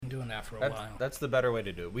doing that for a while. That's the better way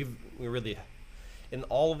to do it. We really, in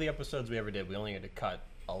all of the episodes we ever did, we only had to cut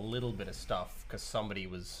a little bit of stuff because somebody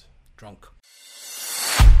was Drunk.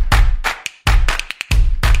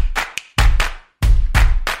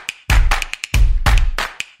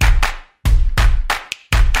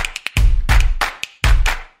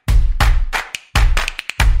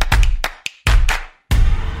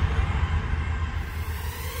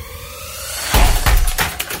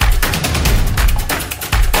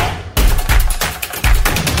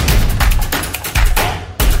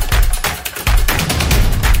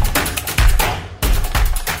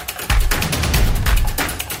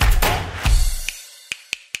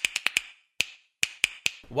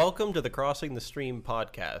 Welcome to the Crossing the Stream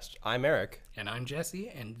podcast. I'm Eric. And I'm Jesse,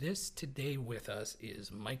 and this today with us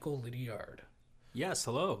is Michael Lydiard. Yes,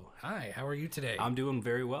 hello. Hi, how are you today? I'm doing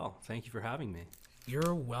very well. Thank you for having me.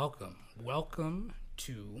 You're welcome. Welcome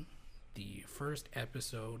to the first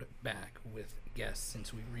episode back with guests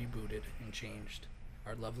since we rebooted and changed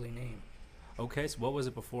our lovely name. Okay, so what was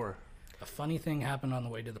it before? A funny thing happened on the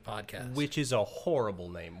way to the podcast. Which is a horrible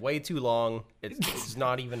name. Way too long. It's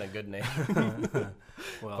not even a good name.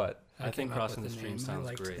 Well, But I think came up Crossing the with Stream name. sounds I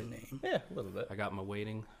liked great. the name. yeah, a little bit. I got my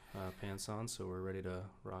wading pants on, so we're ready to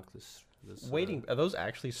rock this. Waiting, are those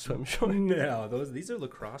actually swim shorts? No, these are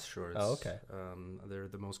lacrosse shorts. Oh, okay. They're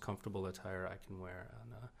the most comfortable attire I can wear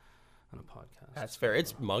on a podcast. That's fair.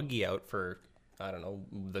 It's muggy out for, I don't know,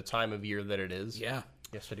 the time of year that it is. Yeah.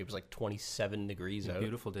 Yesterday was like 27 degrees out.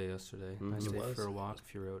 Beautiful day yesterday. Nice It day was. for a walk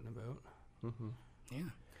if you're out and about. Yeah.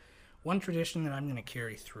 One tradition that I'm going to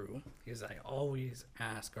carry through is I always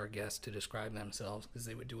ask our guests to describe themselves because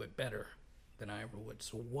they would do it better than I ever would.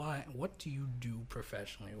 So what do you do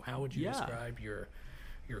professionally? How would you Yeah. describe your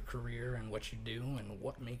career and what you do and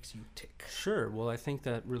what makes you tick? Sure. Well, I think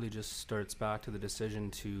that really just starts back to the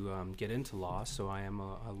decision to get into law. So I am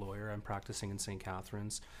a lawyer. I'm practicing in St.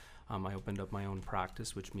 Catharines. I opened up my own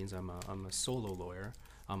practice, which means I'm a solo lawyer,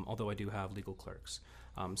 although I do have legal clerks.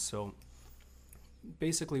 So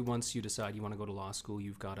basically, once you decide you want to go to law school,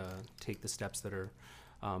 you've got to take the steps that are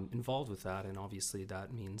involved with that, and obviously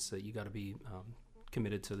that means that you got to be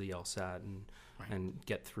committed to the LSAT and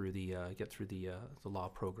get through the law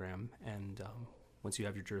program. And once you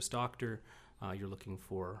have your Juris Doctor, you're looking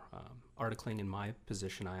for articling. In my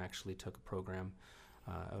position, I actually took a program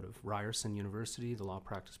out of Ryerson University, the law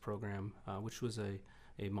practice program, which was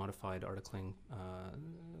a modified articling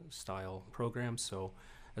style program. So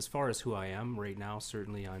as far as who I am right now,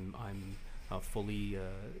 certainly I'm fully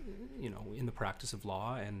in the practice of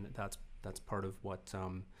law, and that's part of what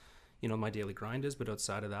my daily grind is. But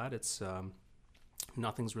outside of that, it's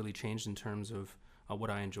nothing's really changed in terms of what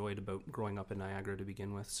I enjoyed about growing up in Niagara to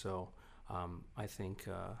begin with. So I think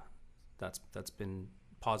that's been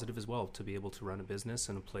positive as well, to be able to run a business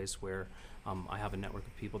in a place where I have a network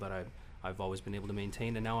of people that I've always been able to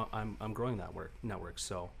maintain, and now I'm growing that network.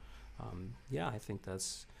 So I think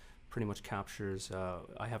that's pretty much captures.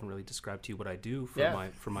 I haven't really described to you what I do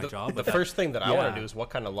for my job. The but first thing that I want to do is,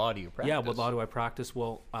 what kind of law do you practice? Yeah, what law do I practice?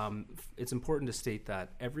 Well, it's important to state that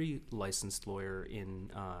every licensed lawyer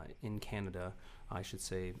in Canada, I should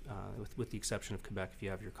say, with the exception of Quebec, if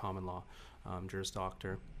you have your common law Juris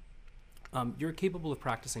Doctor, you're capable of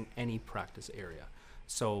practicing any practice area.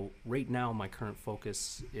 So right now, my current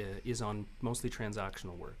focus is on mostly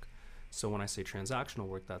transactional work. So when I say transactional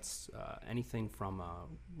work, that's anything from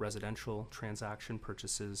residential transaction,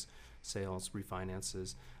 purchases, sales,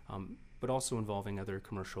 refinances, but also involving other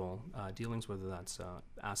commercial dealings, whether that's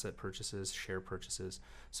asset purchases, share purchases.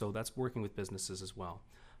 So that's working with businesses as well.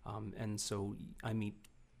 And so I meet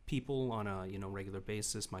people on a regular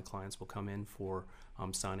basis. My clients will come in for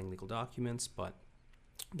signing legal documents, but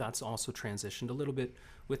that's also transitioned a little bit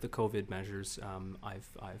with the COVID measures.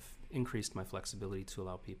 I've increased my flexibility to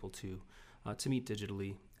allow people to meet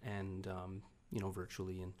digitally and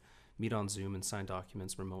virtually, and meet on Zoom and sign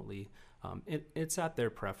documents remotely. It's at their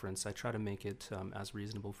preference. I try to make it as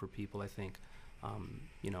reasonable for people. I think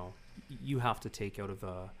you have to take out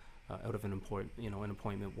of an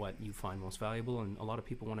appointment what you find most valuable, and a lot of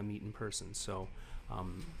people want to meet in person. So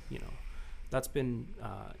that's been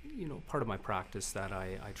part of my practice that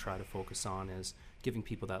I try to focus on, is giving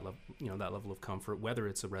people that level of comfort, whether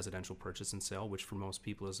it's a residential purchase and sale, which for most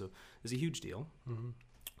people is a huge deal. Mm-hmm.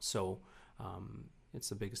 So it's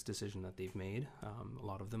the biggest decision that they've made, a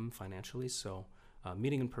lot of them financially. So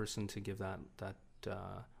meeting in person to give that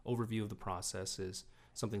overview of the process is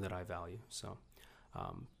something that I value. So,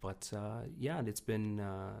 it's been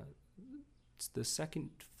it's the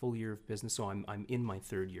second full year of business. So I'm in my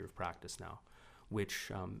third year of practice now,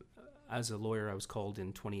 which as a lawyer, I was called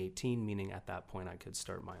in 2018, meaning at that point I could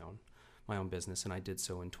start my own business, and I did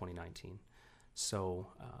so in 2019. So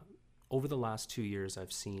over the last 2 years,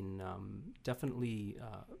 I've seen definitely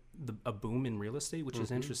a boom in real estate, which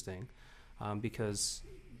is interesting because,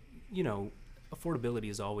 you know, affordability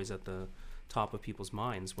is always at the top of people's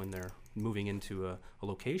minds when they're moving into a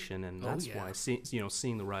location, and that's why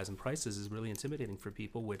seeing the rise in prices is really intimidating for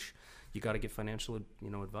people, which you got to get financial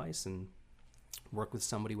advice and work with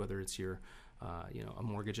somebody, whether it's your a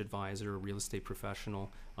mortgage advisor, a real estate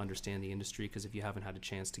professional, understand the industry, because if you haven't had a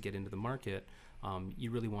chance to get into the market,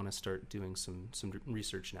 you really want to start doing some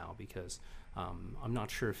research now, because I'm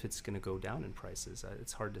not sure if it's going to go down in prices.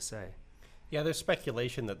 It's hard to say. Yeah, there's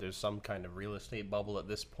speculation that there's some kind of real estate bubble at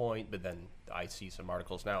this point, but then I see some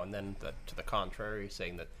articles now and then that, to the contrary,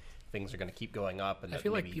 saying that things are going to keep going up. And I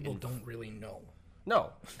feel like people don't really know. No.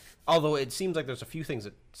 Although it seems like there's a few things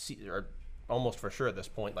that are almost for sure at this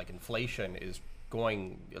point, like inflation is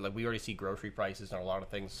going, like we already see grocery prices and a lot of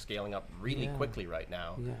things scaling up really quickly right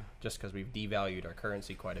now, just because we've devalued our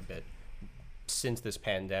currency quite a bit since this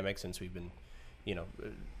pandemic, since we've been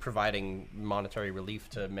providing monetary relief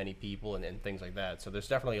to many people and things like that. So there's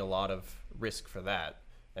definitely a lot of risk for that,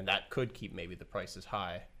 and that could keep maybe the prices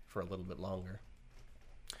high for a little bit longer.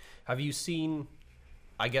 Have you seen,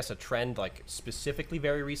 I guess, a trend like specifically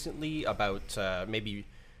very recently about maybe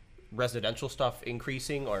residential stuff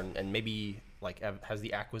increasing, and maybe like has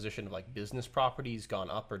the acquisition of like business properties gone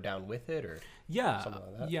up or down with it, or something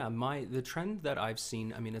like that? The trend that I've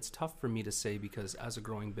seen, I mean, it's tough for me to say because as a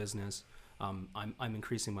growing business, I'm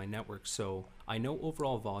increasing my network, so I know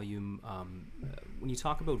overall volume. When you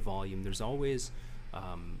talk about volume, there's always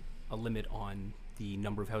a limit on the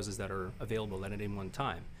number of houses that are available at any one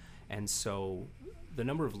time, and so the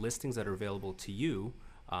number of listings that are available to you,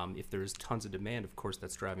 if there's tons of demand, of course,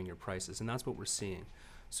 that's driving your prices, and that's what we're seeing.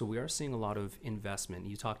 So we are seeing a lot of investment.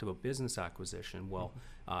 You talked about business acquisition. Well,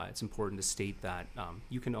 it's important to state that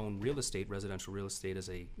you can own real estate, residential real estate, as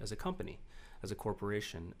a company, as a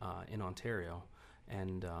corporation in Ontario,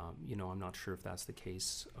 and I'm not sure if that's the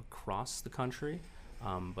case across the country,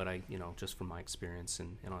 but just from my experience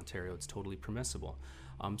in Ontario, it's totally permissible.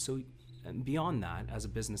 And beyond that, as a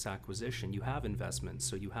business acquisition, you have investments.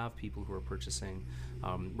 So you have people who are purchasing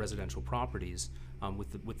residential properties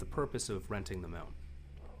with the purpose of renting them out.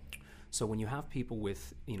 So when you have people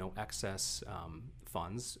with excess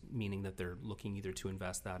funds, meaning that they're looking either to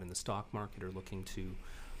invest that in the stock market or looking to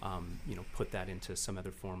put that into some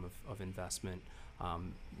other form of investment.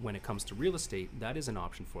 When it comes to real estate, that is an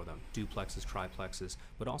option for them. Duplexes, triplexes,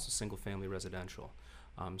 but also single-family residential.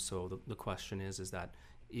 So the question is that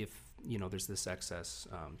if there's this excess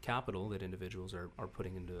capital that individuals are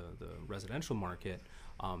putting into the residential market,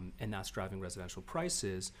 and that's driving residential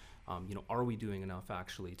prices, are we doing enough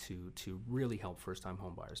actually to really help first-time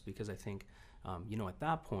home buyers? Because I think at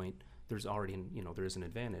that point, there's already there is an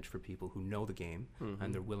advantage for people who know the game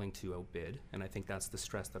and they're willing to outbid, and I think that's the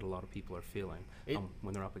stress that a lot of people are feeling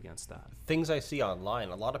when they're up against that. Things I see online,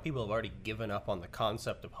 a lot of people have already given up on the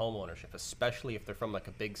concept of home ownership, especially if they're from like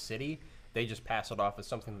a big city. They just pass it off as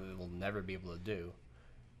something that they'll never be able to do.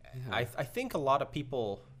 Yeah. I think a lot of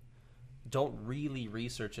people don't really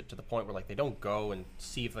research it to the point where like they don't go and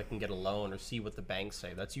see if they can get a loan or see what the banks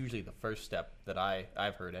say. That's usually the first step that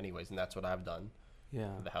I've heard anyways, and that's what I've done.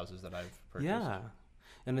 Yeah. For the houses that I've purchased. Yeah.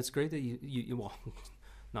 And it's great that you well,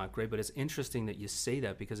 not great, but it's interesting that you say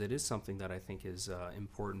that, because it is something that I think is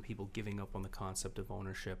important, people giving up on the concept of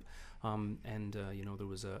ownership. There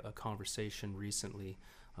was a conversation recently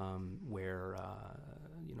where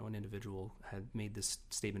an individual had made this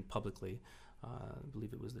statement publicly. I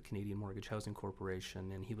believe it was the Canadian Mortgage Housing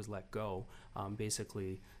Corporation, and he was let go,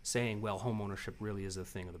 basically saying, well, home ownership really is a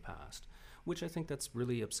thing of the past, which I think that's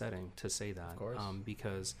really upsetting to say that,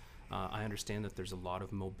 because I understand that there's a lot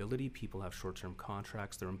of mobility. People have short-term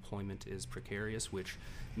contracts. Their employment is precarious, which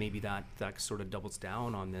maybe that sort of doubles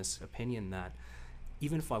down on this opinion that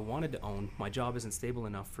even if I wanted to own, my job isn't stable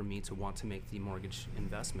enough for me to want to make the mortgage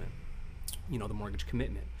investment, the mortgage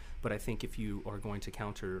commitment. But I think if you're going to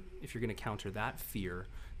counter that fear,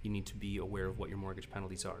 you need to be aware of what your mortgage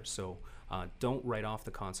penalties are. So don't write off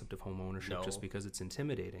the concept of home ownership just because it's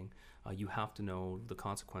intimidating. You have to know the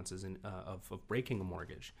consequences of breaking a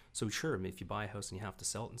mortgage. So sure, if you buy a house and you have to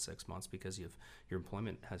sell it in 6 months because your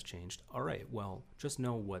employment has changed, all right, well, just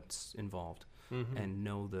know what's involved and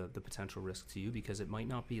know the potential risk to you, because it might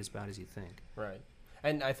not be as bad as you think. Right.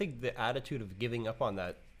 And I think the attitude of giving up on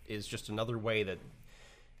that is just another way that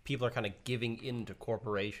people are kind of giving in to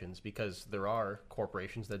corporations, because there are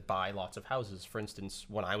corporations that buy lots of houses. For instance,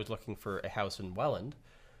 when I was looking for a house in Welland,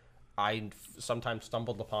 sometimes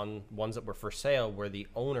stumbled upon ones that were for sale where the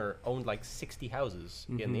owner owned like 60 houses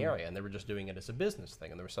in the area, and they were just doing it as a business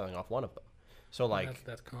thing, and they were selling off one of them. So like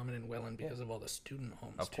that's common in Welland because of all the student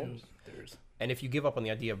homes Of too. course. There's And if you give up on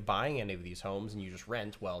the idea of buying any of these homes and you just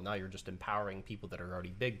rent, well, now you're just empowering people that are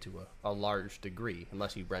already big to a large degree,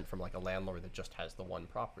 unless you rent from like a landlord that just has the one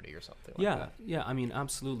property or something like that. Yeah, I mean,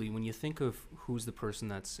 absolutely. When you think of who's the person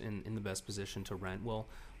that's in the best position to rent, well,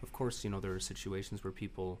 of course, there are situations where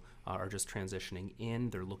people are just transitioning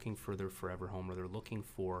in. They're looking for their forever home, or they're looking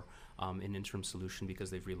for an interim solution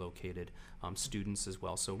because they've relocated. Students as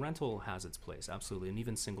well. So rental has its place, absolutely. And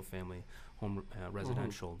even single-family home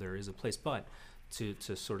residential, there is a place. But to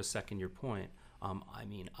sort of second your point,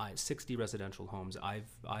 60 residential homes,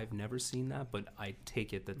 I've never seen that, but I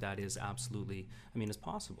take it that is absolutely, it's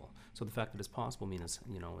possible. So the fact that it's possible means,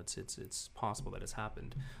 it's possible that it's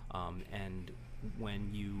happened. And when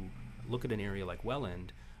you look at an area like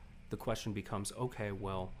Welland, the question becomes, okay,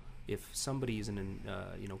 well, if somebody isn't,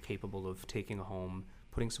 capable of taking a home,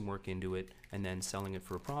 putting some work into it, and then selling it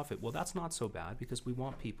for a profit, well, that's not so bad, because we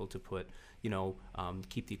want people to put,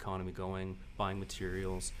 keep the economy going, buying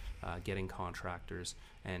materials, getting contractors,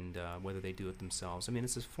 and whether they do it themselves.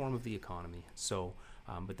 It's a form of the economy. So,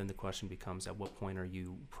 but then the question becomes, at what point are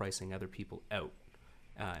you pricing other people out?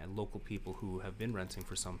 Local people who have been renting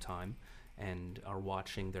for some time and are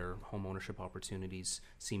watching their home ownership opportunities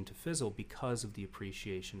seem to fizzle because of the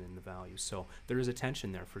appreciation in the value. So there is a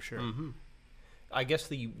tension there for sure. Mm-hmm. I guess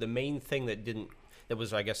the main thing that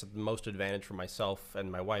was, I guess, the most advantage for myself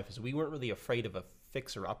and my wife is we weren't really afraid of a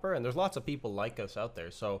fixer-upper, and there's lots of people like us out there.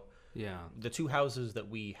 So yeah, the two houses that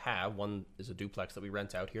we have, one is a duplex that we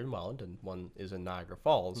rent out here in Welland, and one is in Niagara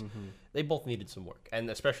Falls. Mm-hmm. They both needed some work, and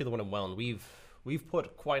especially the one in Welland, we've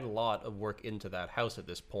put quite a lot of work into that house at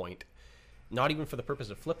this point. Not even for the purpose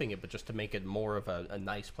of flipping it, but just to make it more of a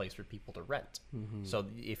nice place for people to rent. Mm-hmm. So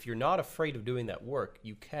if you're not afraid of doing that work,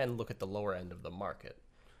 you can look at the lower end of the market.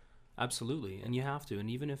 Absolutely, and you have to. And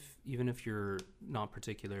even if you're not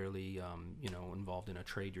particularly involved in a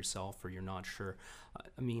trade yourself, or you're not sure,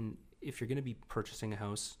 if you're going to be purchasing a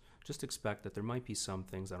house, just expect that there might be some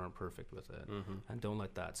things that aren't perfect with it, and don't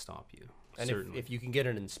let that stop you. And if you can get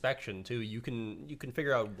an inspection too, you can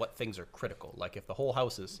figure out what things are critical. Like if the whole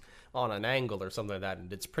house is on an angle or something like that,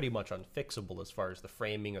 and it's pretty much unfixable as far as the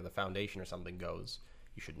framing or the foundation or something goes,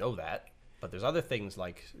 you should know that. But there's other things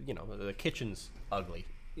like, the kitchen's ugly.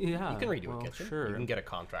 Yeah, you can redo a kitchen. Sure. You can get a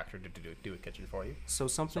contractor to do a kitchen for you. So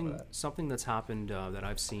something that's happened that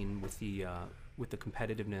I've seen with the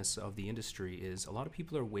competitiveness of the industry is a lot of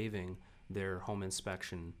people are waiving their home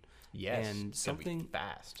inspection. Yes, and something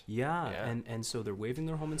fast. Yeah. And so they're waiving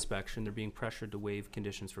their home inspection. They're being pressured to waive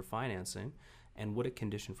conditions for financing. And what a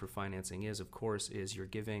condition for financing is, of course, is you're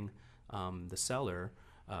giving the seller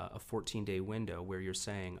a 14-day window where you're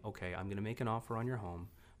saying, okay, I'm going to make an offer on your home,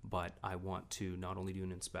 but I want to not only do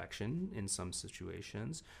an inspection in some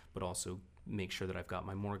situations, but also make sure that I've got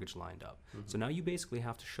my mortgage lined up. Mm-hmm. So now you basically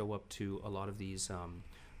have to show up to a lot of these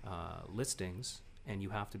listings, and you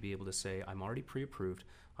have to be able to say, I'm already pre-approved.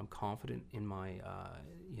 I'm confident in my,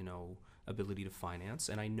 ability to finance,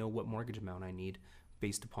 and I know what mortgage amount I need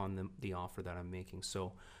based upon the offer that I'm making.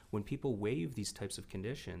 So when people waive these types of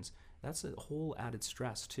conditions, that's a whole added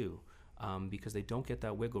stress too, because they don't get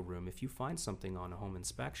that wiggle room. If you find something on a home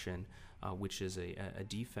inspection, which is a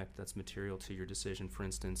defect that's material to your decision, for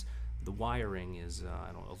instance, the wiring is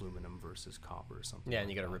aluminum versus copper or something. Yeah, and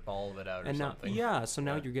you got to rip all of it out or something. So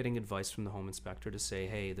now you're getting advice from the home inspector to say,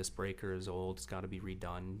 hey, this breaker is old, it's got to be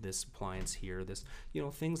redone, this appliance here, this,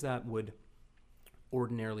 things that would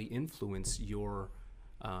ordinarily influence your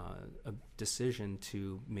a decision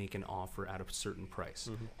to make an offer at a certain price.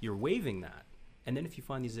 Mm-hmm. You're waiving that. And then if you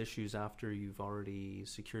find these issues after you've already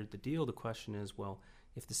secured the deal, the question is, well,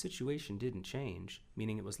 if the situation didn't change,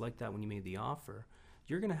 meaning it was like that when you made the offer,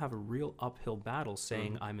 you're going to have a real uphill battle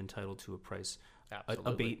saying I'm entitled to a price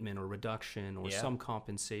abatement or reduction or some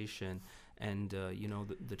compensation. And,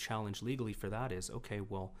 the challenge legally for that is, okay,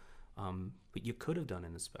 well, but you could have done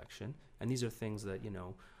an inspection. And these are things that,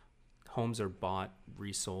 homes are bought,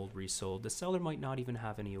 resold. The seller might not even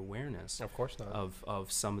have any awareness, of course not,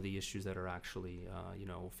 of some of the issues that are actually,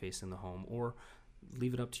 facing the home, or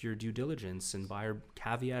leave it up to your due diligence and buyer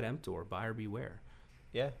caveat emptor, buyer beware.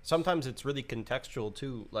 Yeah, sometimes it's really contextual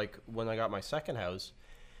too. Like when I got my second house,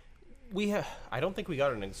 I don't think we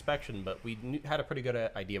got an inspection, but we had a pretty good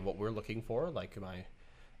idea of what we're looking for. Like my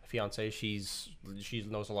fiance, she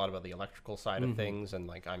knows a lot about the electrical side of things, and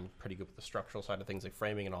like I'm pretty good with the structural side of things, like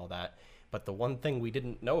framing and all that. But the one thing we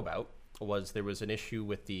didn't know about was there was an issue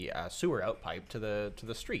with the sewer outpipe to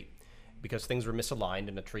the street, because things were misaligned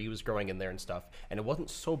and a tree was growing in there and stuff. And it wasn't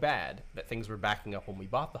so bad that things were backing up when we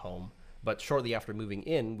bought the home. But shortly after moving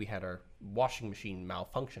in, we had our washing machine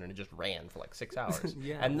malfunction, and it just ran for like 6 hours.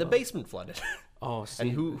 Yeah, and the basement flooded. Oh, see,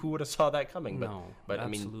 And who would have saw that coming? no, but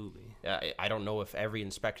absolutely. I mean, I don't know if every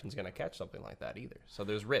inspection's going to catch something like that either. So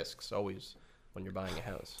there's risks always when you're buying a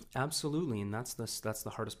house. Absolutely, and that's the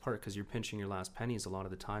hardest part, because you're pinching your last pennies a lot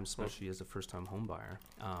of the time, especially as a first-time home buyer,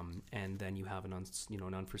 and then you have an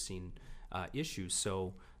unforeseen issue.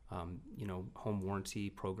 So, home warranty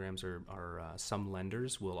programs are some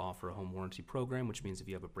lenders will offer a home warranty program, which means if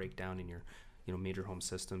you have a breakdown in your major home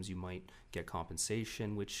systems, you might get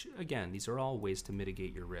compensation. Which again, these are all ways to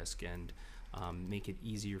mitigate your risk and make it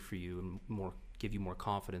easier for you and give you more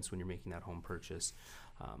confidence when you're making that home purchase.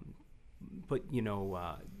 But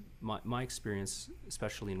my experience,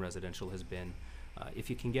 especially in residential, has been if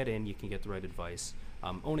you can get in, you can get the right advice.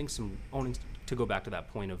 Owning to go back to that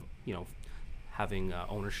point of having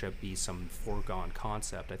ownership be some foregone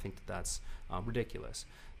concept, I think that's ridiculous.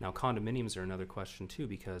 Now, condominiums are another question too,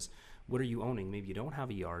 because what are you owning? Maybe you don't have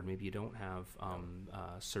a yard, maybe you don't have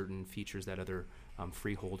certain features that other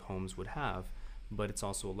freehold homes would have, but it's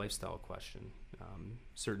also a lifestyle question.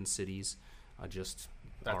 Certain cities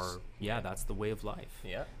that's the way of life.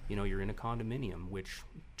 Yeah. You're in a condominium, which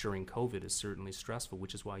during COVID is certainly stressful,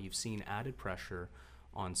 which is why you've seen added pressure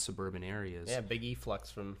on suburban areas. Yeah, big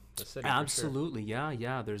efflux from the city. Absolutely, for sure.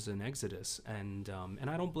 Yeah. There's an exodus, and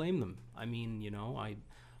I don't blame them. I mean,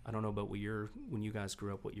 I don't know about when you guys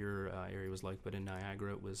grew up, what your area was like, but in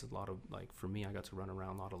Niagara, it was a lot of, like, for me, I got to run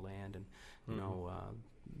around a lot of land and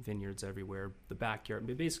vineyards everywhere. The backyard,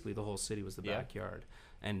 basically the whole city was the backyard.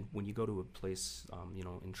 And when you go to a place,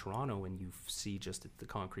 in Toronto, and you see just the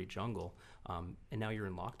concrete jungle, and now you're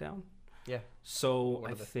in lockdown. Yeah. So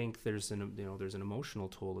I think there's an emotional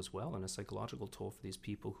toll as well, and a psychological toll for these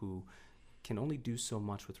people who can only do so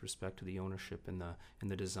much with respect to the ownership and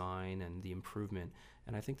the design and the improvement.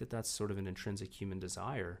 And I think that's sort of an intrinsic human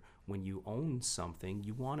desire. When you own something,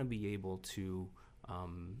 you want to be able to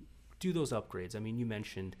do those upgrades. I mean, you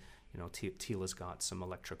mentioned, Tila's got some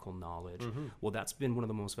electrical knowledge. Mm-hmm. Well, that's been one of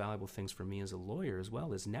the most valuable things for me as a lawyer as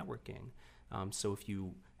well, is networking. So if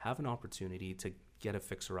you have an opportunity to get a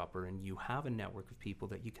fixer-upper and you have a network of people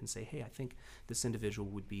that you can say, hey, I think this individual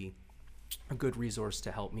would be a good resource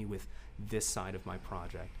to help me with this side of my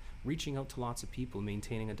project. Reaching out to lots of people,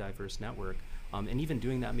 maintaining a diverse network, and even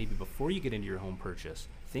doing that maybe before you get into your home purchase,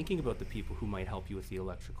 thinking about the people who might help you with the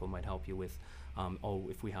electrical, might help you with,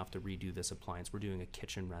 if we have to redo this appliance, we're doing a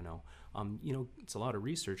kitchen reno. It's a lot of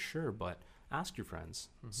research, sure, but ask your friends,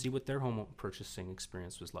 see what their home purchasing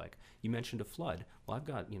experience was like. You mentioned a flood. Well, I've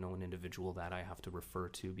got, an individual that I have to refer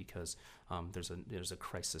to because there's a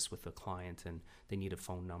crisis with a client and they need a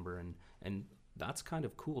phone number, and that's kind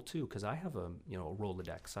of cool too, because I have a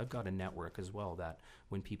Rolodex. I've got a network as well that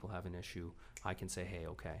when people have an issue, I can say, hey,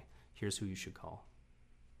 okay, here's who you should call.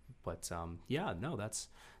 But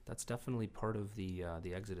that's definitely part of the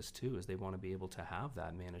exodus too, is they want to be able to have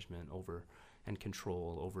that management over and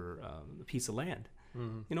control over a piece of land.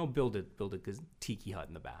 Mm-hmm. Build a tiki hut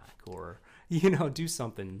in the back, or do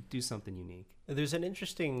something unique. There's an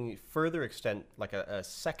interesting further extent, like a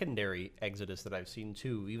secondary exodus that I've seen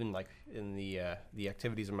too, even like in the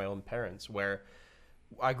activities of my own parents, where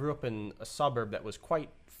I grew up in a suburb that was quite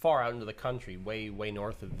far out into the country, way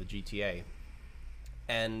north of the GTA,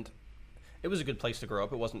 and it was a good place to grow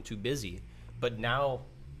up. It wasn't too busy, but now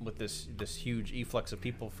with this huge efflux of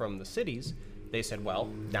people from the cities, they said, well,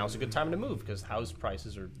 now's a good time to move because house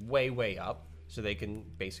prices are way up, so they can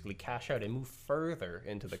basically cash out and move further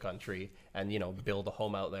into the country and build a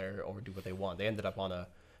home out there or do what they want. They ended up on a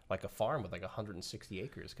farm with 160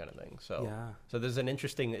 acres kind of thing. So So there's an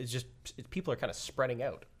interesting, people are kind of spreading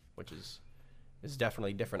out, which is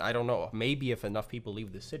definitely different. I don't know, maybe if enough people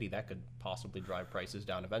leave the city, that could possibly drive prices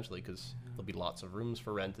down eventually, because there'll be lots of rooms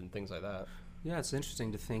for rent and things like that. Yeah, it's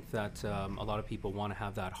interesting to think that a lot of people want to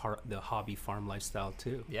have that the hobby farm lifestyle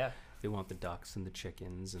too. Yeah. They want the ducks and the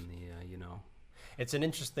chickens and the It's an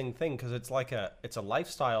interesting thing because it's a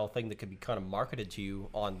lifestyle thing that could be kind of marketed to you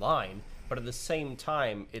online, but at the same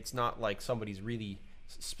time, it's not like somebody's really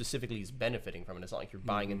specifically is benefiting from it. It's not like you're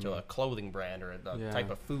buying into a clothing brand or a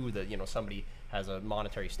type of food that somebody has a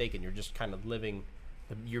monetary stake in. You're just kind of living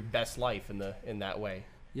your best life in that way.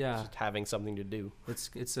 Yeah, just having something to do.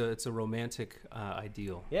 It's a romantic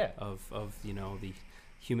ideal. Yeah. Of the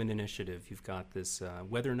human initiative. You've got this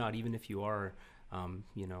whether or not, even if you are,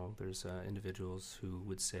 there's individuals who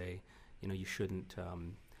would say, you shouldn't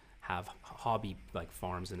have hobby like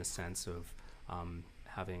farms in a sense of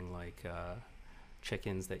having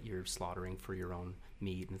chickens that you're slaughtering for your own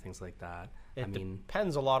meat and things like that. It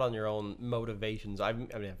depends a lot on your own motivations.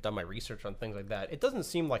 I've done my research on things like that. It doesn't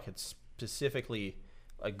seem like it's specifically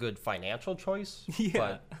a good financial choice,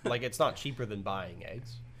 but like it's not cheaper than buying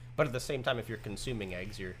eggs. But at the same time, if you're consuming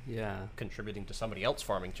eggs, you're contributing to somebody else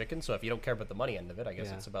farming chickens. So if you don't care about the money end of it, I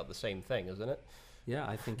guess it's about the same thing, isn't it? Yeah,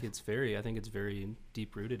 I think it's very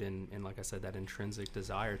deep rooted in, like I said, that intrinsic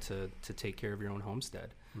desire to take care of your own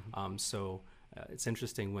homestead. So it's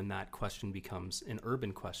interesting when that question becomes an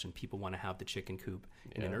urban question. People want to have the chicken coop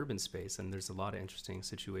in an urban space, and there's a lot of interesting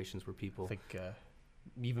situations where people. I think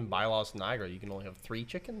even bylaws in Niagara, you can only have 3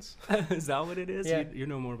 chickens. Is that what it is? Yeah. You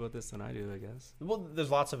know more about this than I do, I guess. Well, there's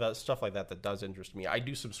lots of stuff like that does interest me. I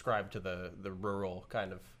do subscribe to the rural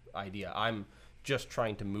kind of idea. I'm just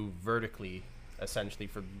trying to move vertically, essentially.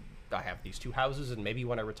 I have these 2 houses, and maybe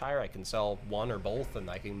when I retire, I can sell one or both, and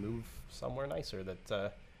I can move somewhere nicer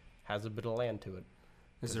that has a bit of land to it.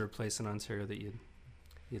 Is there a place in Ontario that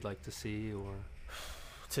you'd like to see, or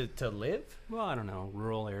to live? Well, I don't know,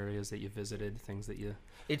 rural areas that you visited, things that you.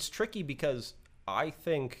 It's tricky because I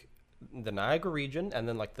think the Niagara region, and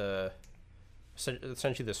then like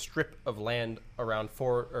essentially the strip of land around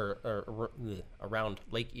around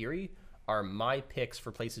Lake Erie, are my picks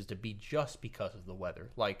for places to be just because of the weather.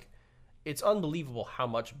 Like, it's unbelievable how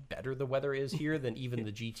much better the weather is here than even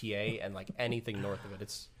the GTA and like anything north of it.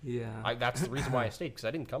 That's the reason why I stayed, because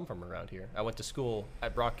I didn't come from around here. I went to school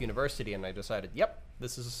at Brock University, and I decided, yep,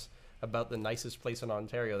 this is about the nicest place in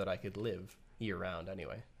Ontario that I could live year round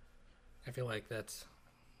anyway. I feel like that's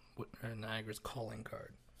what Niagara's calling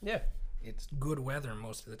card. Yeah. It's good weather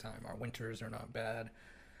most of the time. Our winters are not bad.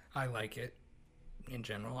 I like it. In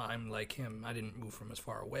general, I'm like him. I didn't move from as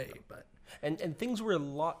far away, but and things were a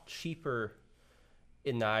lot cheaper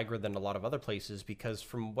in Niagara than a lot of other places, because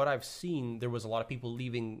from what I've seen, there was a lot of people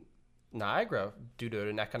leaving Niagara due to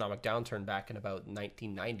an economic downturn back in about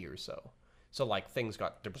 1990 or so. So like there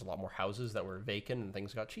was a lot more houses that were vacant, and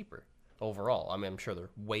things got cheaper overall. I mean, I'm sure they're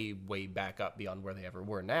way back up beyond where they ever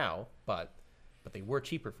were now, but they were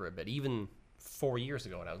cheaper for a bit, even 4 years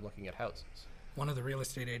ago when I was looking at houses. One of the real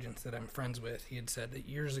estate agents that I'm friends with, he had said that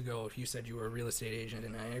years ago, if you said you were a real estate agent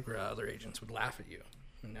in Niagara, other agents would laugh at you.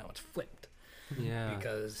 And now it's flipped. Yeah.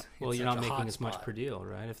 Because you're not making as much per deal,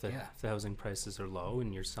 right? If the housing prices are low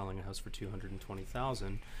and you're selling a house for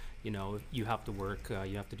 $220,000, you have to work.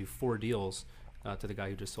 You have to do 4 deals to the guy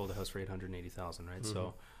who just sold a house for $880,000, right? Mm-hmm.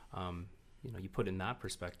 So, you put in that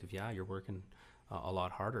perspective, you're working a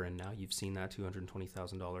lot harder, and now you've seen that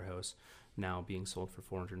 $220,000 house now being sold for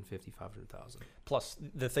 $450,000, $500,000. Plus,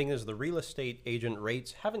 the thing is, the real estate agent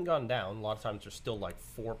rates haven't gone down. A lot of times they're still like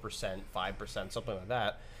 4%, 5%, something like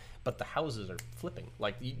that. But the houses are flipping.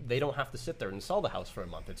 Like, they don't have to sit there and sell the house for a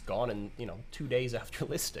month. It's gone in 2 days after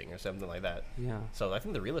listing or something like that. Yeah. So I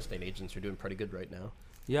think the real estate agents are doing pretty good right now.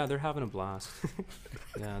 Yeah, they're having a blast.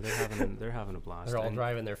 They're having a blast. They're all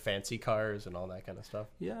driving their fancy cars and all that kind of stuff.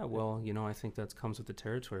 Yeah, well, I think that comes with the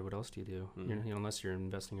territory. What else do you do? Mm-hmm. Unless you're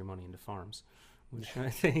investing your money into farms, which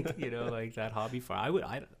I think, like that hobby farm.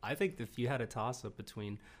 I think if you had a toss up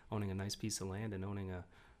between owning a nice piece of land and owning a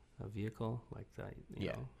vehicle like that,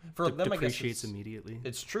 for them, depreciates immediately.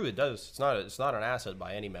 It's true. It does. It's not an asset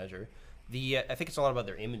by any measure. I think it's a lot about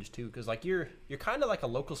their image too, because like you're kind of like a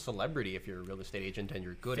local celebrity if you're a real estate agent and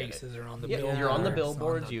you're good at it. Faces are on the billboards. You're on the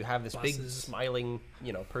billboards. You have this buses. Big smiling,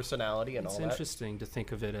 personality and all that. It's interesting to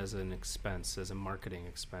think of it as an expense, as a marketing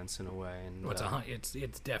expense in a way. And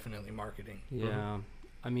it's definitely marketing. Yeah. Mm-hmm.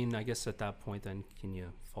 I mean, I guess at that point, then, can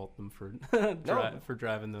you fault them for for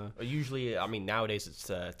driving the? Usually, I mean, nowadays it's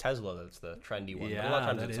Tesla that's the trendy one. Yeah, but a lot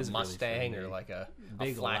of times it's a Mustang or like a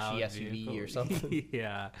big flashy SUV vehicle. Or something.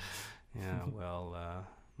 Yeah. Well,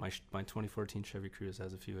 my 2014 Chevy Cruze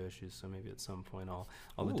has a few issues, so maybe at some point I'll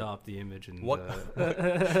adopt the image and. What?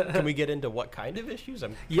 Can we get into what kind of issues?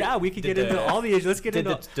 We could get into all the issues. Let's get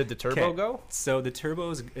into. Did the turbo go? So the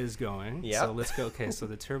turbo is going. Yeah. So let's go. Okay. So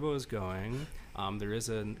the turbo is going. There is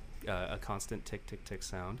a constant tick tick tick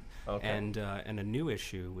sound. Okay. And a new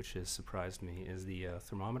issue which has surprised me is the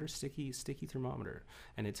thermometer, sticky thermometer,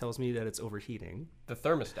 and it tells me that it's overheating. The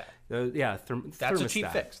thermostat. That's thermostat. A cheap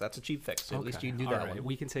fix. That's a cheap fix. So okay. At least you do all that right. one.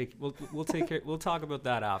 We can take. We'll take care. We'll talk about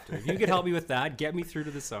that after. If you can help me with that, get me through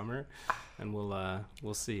to the summer, and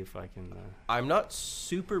we'll see if I can. I'm not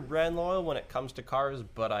super brand loyal when it comes to cars,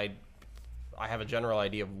 but I have a general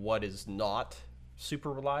idea of what is not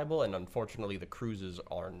super reliable, and unfortunately the Cruzes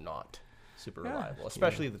are not super reliable,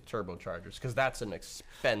 especially the turbochargers, because that's an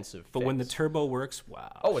expensive but fix. when the turbo works,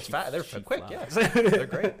 wow. Oh, it's fast. They're quick. Yeah, they're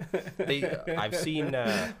great. I've seen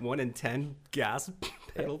 1 in 10 gas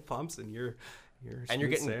pedal pumps, and And you're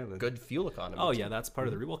getting sailing. good fuel economy. Oh too. yeah, that's part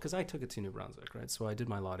of the well, because I took it to New Brunswick, right? So I did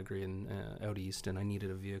my law degree in out east, and I needed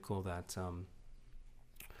a vehicle that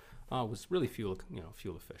was really fuel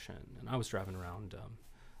efficient. And I was driving around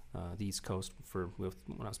the East Coast when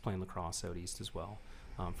I was playing lacrosse out east as well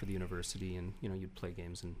for the university, and you'd play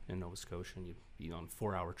games in Nova Scotia, and you'd be on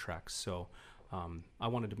 4-hour treks. So I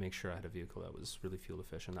wanted to make sure I had a vehicle that was really fuel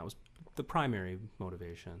efficient. That was the primary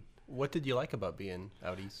motivation. What did you like about being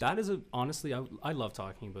out east? That is honestly, I love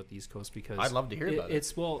talking about the East Coast because I'd love to hear about it.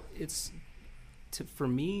 For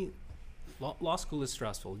me, law school is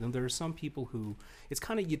stressful. There are some people who it's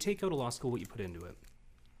kind of, you take out of law school what you put into it.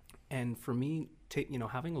 And for me,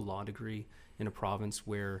 having a law degree in a province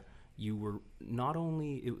where you were not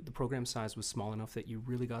only the program size was small enough that you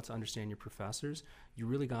really got to understand your professors, you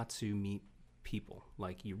really got to meet people,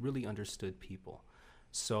 like you really understood people.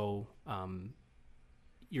 So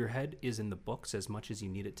your head is in the books as much as you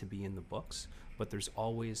need it to be in the books, but there's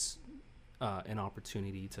always an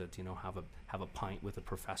opportunity to have a pint with a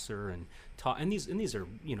professor and talk. And these are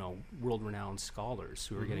world-renowned scholars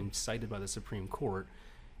who are getting cited by the Supreme Court,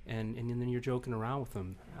 and then you're joking around with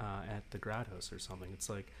them at the grad house or something. It's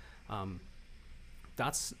like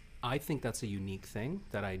I think that's a unique thing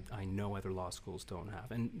that I know other law schools don't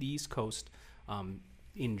have. And the East Coast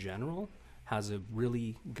in general has a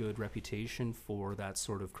really good reputation for that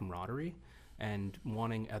sort of camaraderie and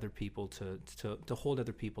wanting other people to hold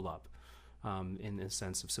other people up in the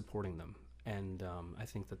sense of supporting them. And I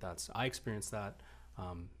think I experienced that,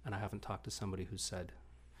 and I haven't talked to somebody who said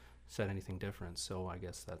anything different. So I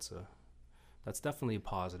guess that's definitely a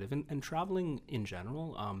positive. And traveling in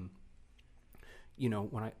general,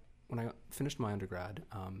 when I finished my undergrad,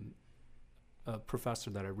 a professor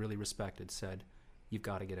that I really respected said, "You've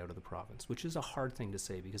got to get out of the province," which is a hard thing to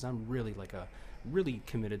say because I'm really really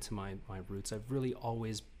committed to my roots. I've really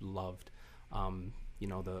always loved,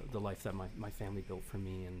 the life that my family built for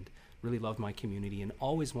me, and really loved my community and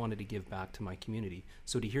always wanted to give back to my community.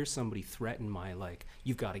 So to hear somebody threaten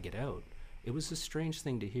 "You've got to get out," it was a strange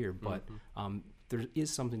thing to hear, but there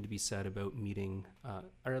is something to be said about meeting,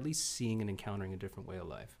 or at least seeing and encountering a different way of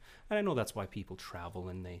life. And I know that's why people travel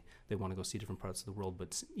and they want to go see different parts of the world,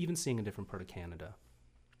 but even seeing a different part of Canada,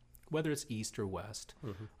 whether it's east or west,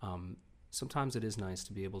 sometimes it is nice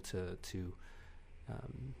to be able to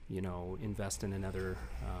invest in another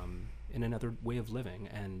way of living.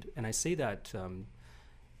 And I say that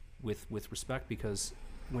with respect, because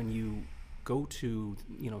when you go to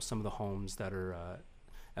some of the homes that are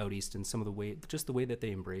out east, and some of the way that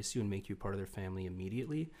they embrace you and make you part of their family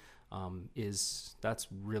immediately, that's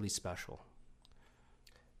really special.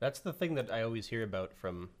 That's the thing that I always hear about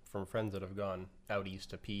from friends that have gone out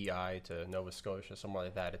east to PEI, to Nova Scotia, somewhere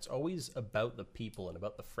like that. It's always about the people and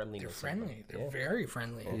about the friendliness. They're friendly. They're very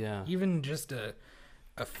friendly. Yeah. Even just a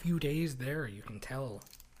few days there, you can tell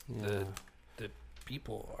the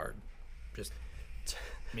people are just...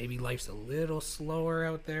 Maybe life's a little slower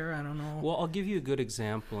out there. I don't know. Well, I'll give you a good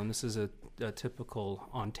example, and this is a typical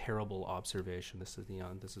Ontariable observation. This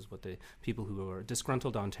is what the people who are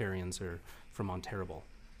disgruntled Ontarians are from Ontariable.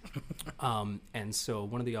 And so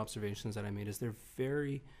one of the observations that I made is they're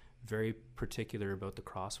very, very particular about the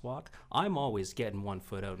crosswalk. I'm always getting one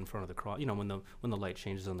foot out in front of the cross, when the light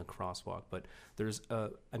changes on the crosswalk. But there's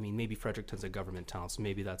maybe Fredericton's a government town, so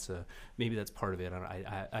maybe that's part of it.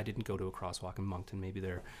 I didn't go to a crosswalk in Moncton. Maybe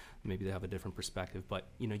they have a different perspective. But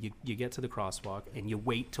you get to the crosswalk and you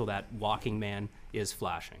wait till that walking man is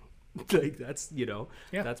flashing. That's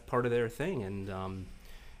that's part of their thing. And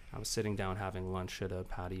I was sitting down having lunch at a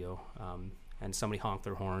patio, and somebody honked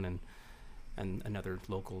their horn, and another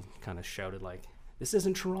local kind of shouted "This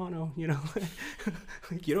isn't Toronto," you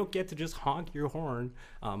don't get to just honk your horn.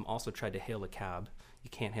 Also tried to hail a cab. You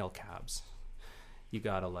can't hail cabs. You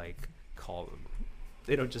gotta call them.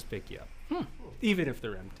 They don't just pick you up, even if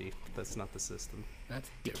they're empty. That's not the system.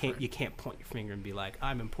 That's you can't point your finger and be like,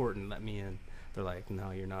 "I'm important, let me in." They're like,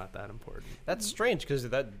 "No, you're not that important." That's strange, because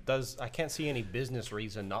I can't see any business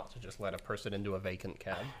reason not to just let a person into a vacant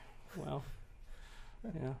cab. Well.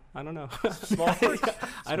 Yeah, I don't know. Small print.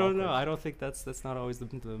 I don't know. I don't think that's not always the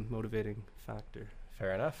motivating factor.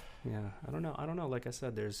 Fair enough. Yeah, I don't know. Like I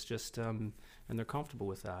said, there's just and they're comfortable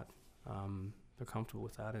with that. And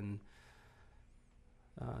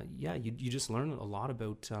you just learn a lot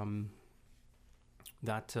about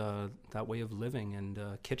that way of living,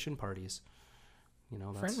 and kitchen parties.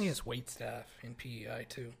 Friendliest wait staff in PEI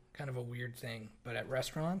too. Kind of a weird thing, but at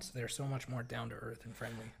restaurants they're so much more down to earth and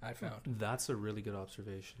friendly. I found that's a really good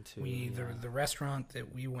observation too. The restaurant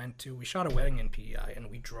that we went to, we shot a wedding in PEI, and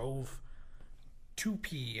we drove to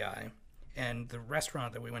PEI, and the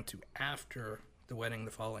restaurant that we went to after the wedding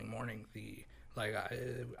the following morning,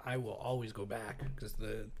 I will always go back because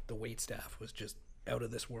the wait staff was just out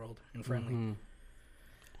of this world and friendly. Mm-hmm.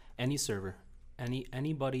 Any server,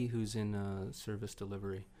 anybody who's in service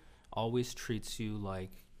delivery always treats you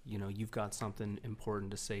like, you know, you've got something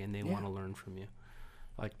important to say and they want to learn from you.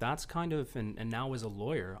 Like that's kind of, and now as a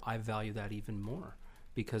lawyer, I value that even more,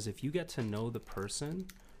 because if you get to know the person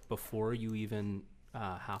before you even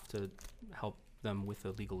have to help them with a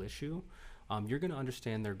legal issue, you're going to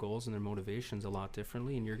understand their goals and their motivations a lot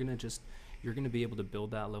differently, and you're going to be able to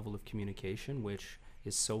build that level of communication, which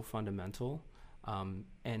is so fundamental.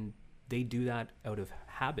 And they do that out of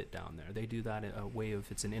habit down there. They do that a way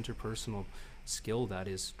of, it's an interpersonal skill that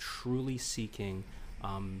is truly seeking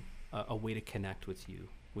a way to connect with you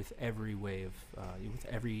with every way of with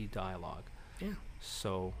every dialogue. Yeah.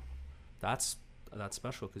 So that's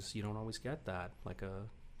special, because you don't always get that, like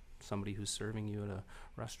somebody who's serving you at a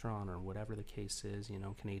restaurant or whatever the case is, you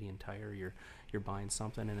know, Canadian Tire, you're buying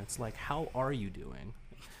something and it's like, how are you doing?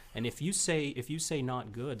 And if you say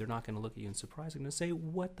not good, they're not going to look at you in surprise. They're going to say,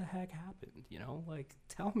 what the heck happened? You know, like,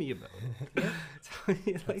 tell me about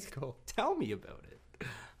it. That's cool. Tell me about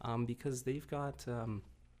it. Because they've got,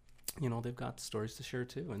 they've got stories to share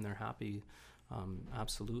too, and they're happy.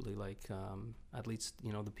 Absolutely. Like, at least,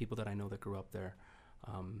 you know, the people that I know that grew up there,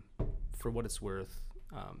 for what it's worth,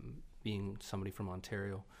 being somebody from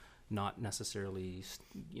Ontario, not necessarily,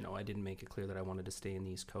 you know, I didn't make it clear that I wanted to stay in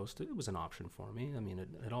the East Coast. It was an option for me. I mean,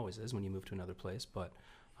 it always is when you move to another place, but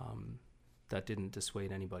that didn't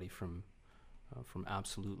dissuade anybody from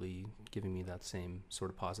absolutely giving me that same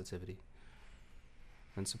sort of positivity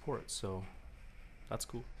and support. So that's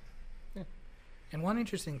cool. Yeah. And one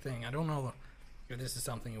interesting thing, I don't know if this is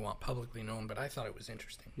something you want publicly known, but I thought it was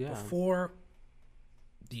interesting. Yeah. Before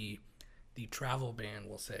the travel ban,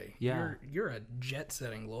 we'll say, you're a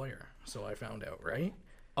jet-setting lawyer, so I found out, right?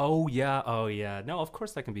 Oh yeah. No, of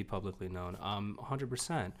course that can be publicly known.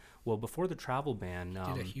 100%. Well, before the travel ban,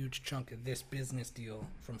 did a huge chunk of this business deal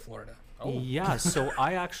from Florida. Oh. Yeah, so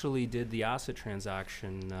I actually did the asset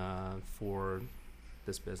transaction for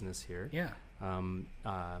this business here. Yeah.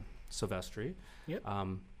 Silvestri. Yep.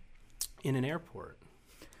 In an airport,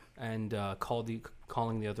 and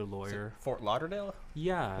calling the other lawyer. Fort Lauderdale?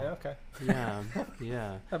 Yeah. Yeah, okay.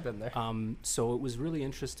 Yeah. I've been there. So it was really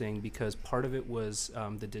interesting because part of it was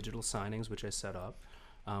the digital signings, which I set up,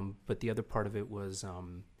 but the other part of it was,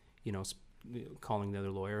 calling the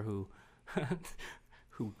other lawyer who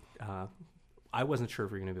I wasn't sure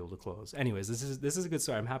if we were going to be able to close. Anyways, this is a good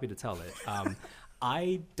story. I'm happy to tell it.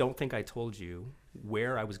 I don't think I told you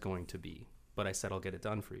where I was going to be, but I said I'll get it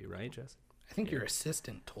done for you, right, Jess? I think your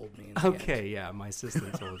assistant told me. Okay, yeah, my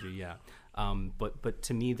assistant told you, yeah. But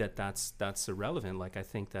to me, that's irrelevant. Like, I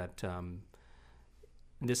think that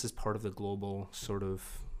this is part of the global sort of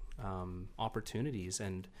opportunities,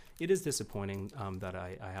 and it is disappointing that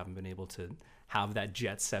I haven't been able to have that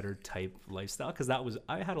jet setter type lifestyle, because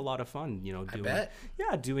I had a lot of fun,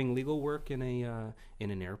 doing legal work in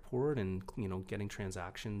an airport, and getting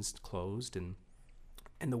transactions closed, and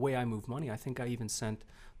the way I move money. I think I even sent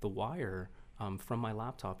the wire from my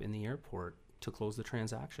laptop in the airport to close the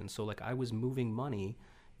transaction. So like I was moving money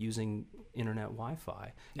using internet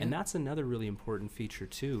Wi-Fi. Yeah. And that's another really important feature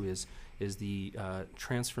too, is the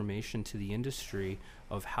transformation to the industry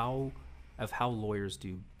of how lawyers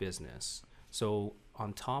do business. So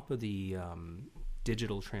on top of the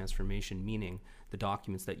digital transformation, meaning the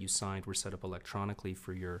documents that you signed were set up electronically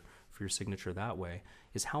for your signature that way,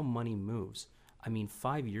 is how money moves. I mean,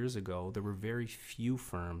 5 years ago, there were very few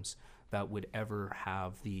firms that would ever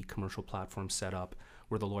have the commercial platform set up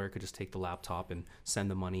where the lawyer could just take the laptop and send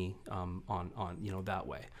the money on that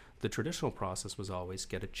way. The traditional process was always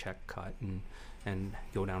get a check cut and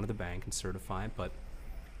go down to the bank and certify it. But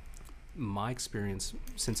my experience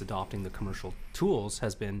since adopting the commercial tools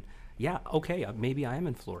has been, maybe I am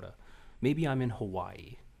in Florida, maybe I'm in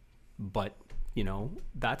Hawaii, but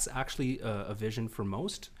that's actually a vision for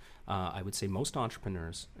most. I would say most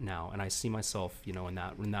entrepreneurs now, and I see myself, in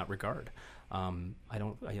that regard.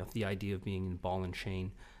 The idea of being in ball and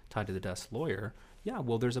chain tied to the desk lawyer. Yeah,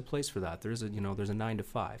 well, there's a place for that. There's a 9 to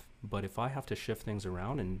 5. But if I have to shift things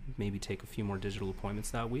around and maybe take a few more digital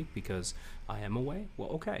appointments that week because I am away,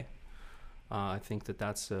 well, okay. I think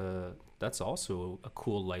that's also a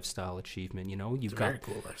cool lifestyle achievement. You've got very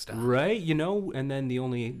cool lifestyle, right? And then the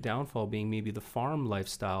only downfall being maybe the farm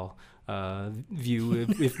lifestyle view.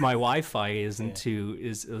 if my Wi-Fi isn't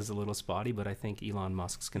is a little spotty, but I think Elon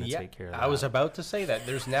Musk's going to take care of that. I was about to say that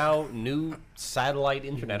there's now new satellite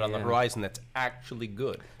internet on the horizon that's actually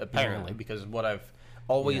good, apparently, because what I've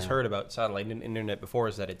always Yeah. heard about satellite internet before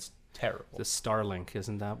is that it's terrible. The Starlink,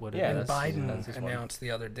 isn't that what Yeah, it And is? that's Biden his one. announced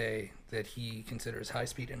the other day that he considers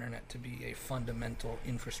high-speed internet to be a fundamental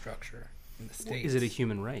infrastructure in the states. Is it a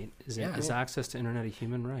human right? Is Yeah. access to internet a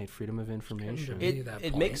human right? Freedom of information. be that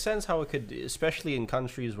It point. makes sense how it could, especially in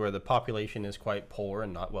countries where the population is quite poor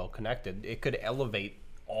and not well connected, it could elevate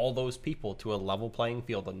all those people to a level playing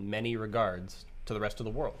field in many regards to the rest of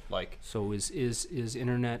the world. Like, So is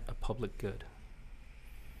internet a public good?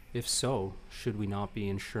 If so, should we not be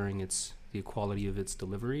ensuring it's the equality of its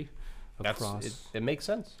delivery across? it makes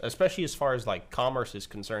sense, especially as far as like commerce is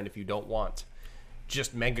concerned. If you don't want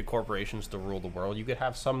just mega corporations to rule the world, you could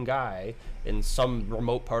have some guy in some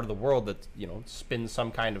remote part of the world that, you know, spins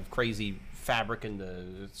some kind of crazy fabric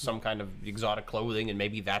into some kind of exotic clothing, and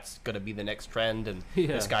maybe that's going to be the next trend, and Yeah.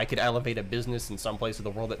 this guy could elevate a business in some place of the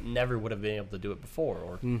world that never would have been able to do it before,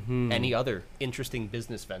 or Mhm. any other interesting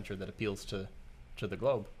business venture that appeals to the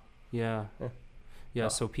globe. Yeah. Yeah. Yeah,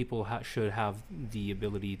 so people should have the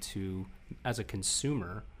ability to, as a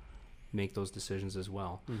consumer, make those decisions as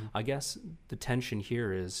well. I guess the tension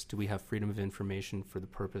here is, do we have freedom of information for the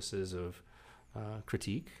purposes of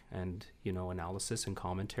critique and, you know, analysis and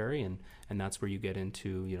commentary, and that's where you get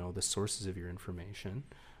into, you know, the sources of your information.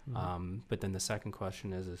 But then the second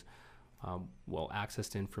question is well, access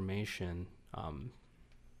to information,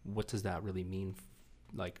 what does that really mean?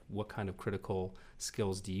 Like, what kind of critical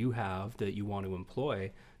skills do you have that you want to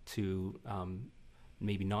employ to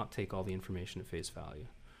maybe not take all the information at face value?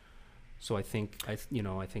 So I think that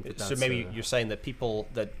that's So maybe you're saying that people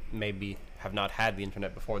that maybe have not had the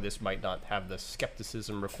internet before this might not have the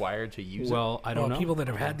skepticism required to use well, I don't know. People that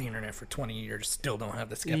have had the internet for 20 years still don't have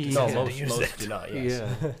the it. skepticism No, to use most it. do not. Yes.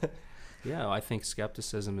 Yeah, yeah. I think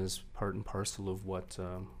skepticism is part and parcel of what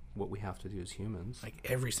we have to do as humans. Like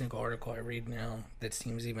every single article I read now that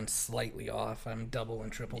seems even slightly off, I'm double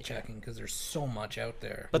and triple checking because there's so much out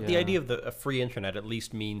there. But the Yeah. idea of a free internet at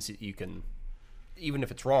least means that you can, even if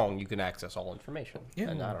it's wrong, you can access all information. Yeah.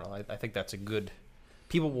 And I don't know. I think that's a good.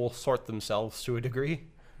 People will sort themselves to a degree.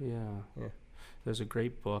 Yeah. Yeah. There's a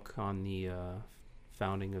great book on the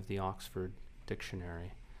founding of the Oxford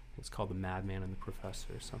Dictionary. It's called The Madman and the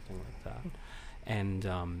Professor, something like that.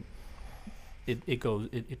 And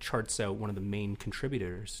it charts out one of the main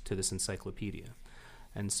contributors to this encyclopedia.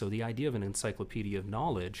 And so the idea of an encyclopedia of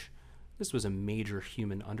knowledge, this was a major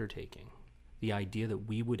human undertaking. The idea that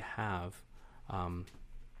we would have,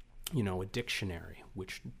 a dictionary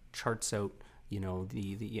which charts out,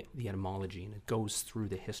 the etymology, and it goes through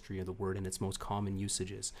the history of the word and its most common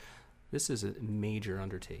usages. This is a major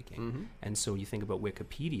undertaking. And so you think about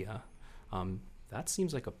Wikipedia, that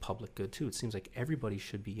seems like a public good too. It seems like everybody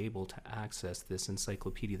should be able to access this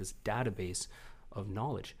encyclopedia, this database of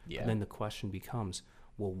knowledge. Yeah. And then the question becomes,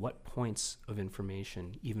 well, what points of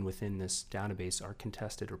information, even within this database, are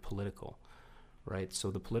contested or political, right?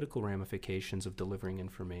 So the political ramifications of delivering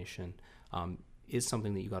information is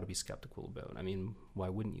something that you got to be skeptical about. I mean, why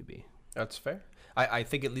wouldn't you be? That's fair. I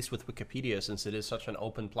think at least with Wikipedia, since it is such an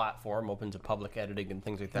open platform, open to public editing and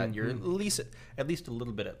things like that, you're at least a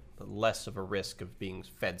little bit less of a risk of being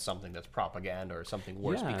fed something that's propaganda or something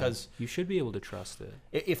worse. Yeah, Because you should be able to trust it.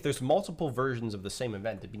 if there's multiple versions of the same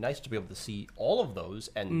event, it'd be nice to be able to see all of those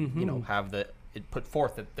and have it put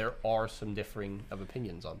forth that there are some differing of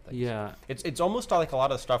opinions on things. Yeah. It's almost like a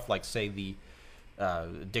lot of stuff, like say the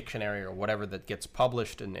dictionary or whatever that gets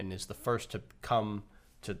published and is the first to come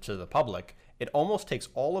to the public. It almost takes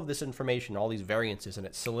all of this information, all these variances, and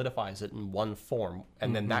it solidifies it in one form,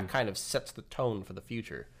 and then that kind of sets the tone for the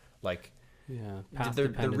future. Like, Yeah.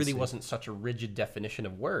 there really wasn't such a rigid definition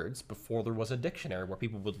of words before there was a dictionary where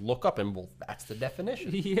people would look up and, well, that's the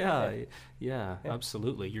definition. Yeah,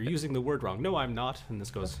 absolutely. You're using the word wrong. No, I'm not. And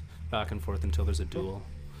this goes back and forth until there's a duel.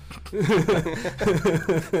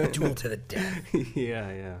 Duel to the death.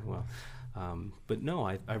 yeah. Well, but no,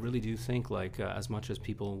 I really do think, like, as much as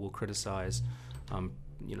people will criticize,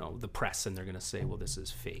 the press, and they're going to say, well, this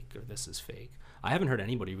is fake or this is fake. I haven't heard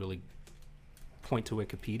anybody really point to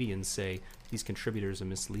Wikipedia and say these contributors are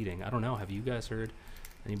misleading. I don't know. Have you guys heard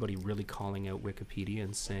anybody really calling out Wikipedia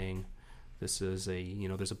and saying this is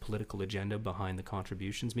there's a political agenda behind the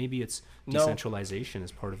contributions? Maybe it's decentralization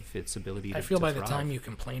as part of its ability to I feel by the thrive. time you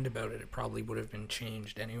complained about it, it probably would have been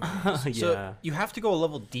changed anyway. Yeah. So you have to go a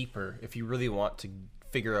level deeper if you really want to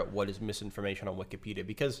figure out what is misinformation on Wikipedia,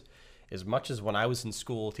 because as much as when I was in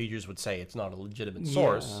school, teachers would say it's not a legitimate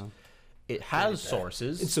source, it has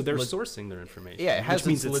sources. And so they're sourcing their information. Yeah, it has which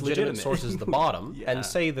means its it's legitimate sources at the bottom, Yeah. and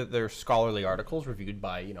say that they're scholarly articles reviewed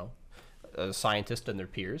by, a scientist and their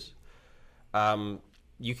peers.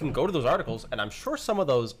 you can go to those articles, and I'm sure some of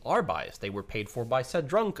those are biased. They were paid for by said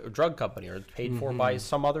drug company, or paid for by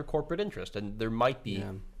some other corporate interest, and there might be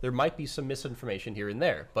some misinformation here and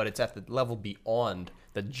there, but it's at the level beyond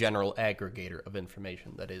the general aggregator of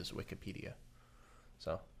information that is Wikipedia.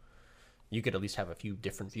 So you could at least have a few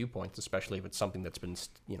different viewpoints, especially if it's something that's been,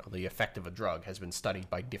 the effect of a drug has been studied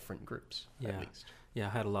by different groups, at least. Yeah,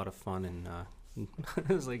 I had a lot of fun in it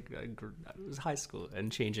was like it was high school, and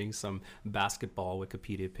changing some basketball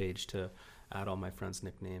Wikipedia page to add all my friends'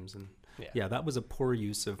 nicknames, and that was a poor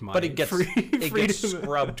use of my. But it gets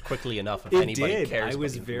scrubbed quickly enough if anybody cares. I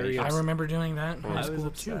was very. I remember doing that in high school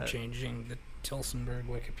too, changing the Tilsonburg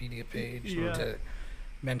Wikipedia page to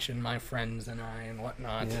mention my friends and I and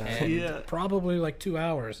whatnot, and probably like 2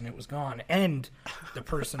 hours, and it was gone. And the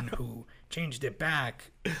person who changed it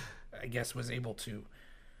back, I guess, was able to.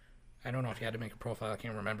 I don't know if you had to make a profile, I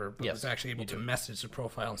can't remember, but was actually able to message the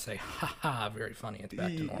profile and say, haha, very funny, it's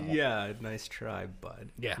back to normal. Yeah, nice try, bud.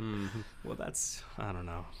 Yeah. Well, that's, I don't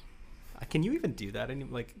know. Can you even do that?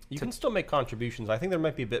 You can still make contributions. I think there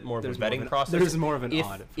might be a bit more of a vetting process. There's more of an audit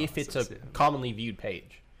process. If it's a commonly viewed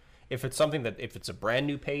page. If it's something if it's a brand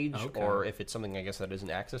new page, or if it's something, I guess, that isn't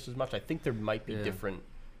accessed as much, I think there might be different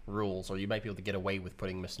rules, or you might be able to get away with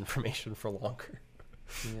putting misinformation for longer.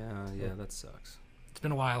 Yeah, that sucks. It's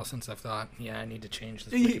been a while since I've thought, I need to change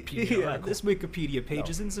this Wikipedia article. This Wikipedia page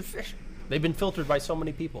is insufficient. They've been filtered by so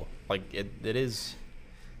many people. Like, it is...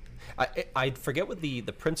 I forget what the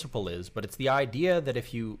principle is, but it's the idea that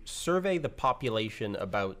if you survey the population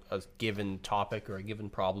about a given topic or a given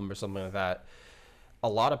problem or something like that, a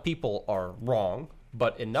lot of people are wrong,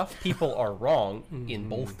 but enough people are wrong in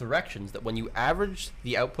both directions that when you average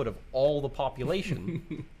the output of all the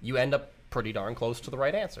population, you end up pretty darn close to the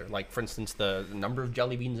right answer. Like, for instance, the number of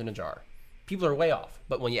jelly beans in a jar. People are way off,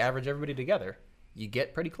 but when you average everybody together, you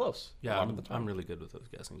get pretty close. Yeah, a lot of the time. I'm really good with those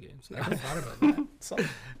guessing games. I never thought about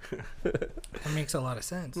that. That makes a lot of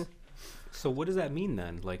sense. So what does that mean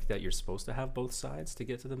then? Like, that you're supposed to have both sides to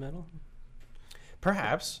get to the middle?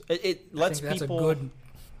 Perhaps. It lets people... That's a good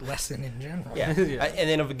lesson in general. Yeah. And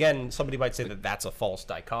then again, somebody might say that that's a false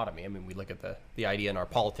dichotomy. I mean, we look at the idea in our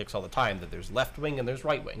politics all the time that there's left wing and there's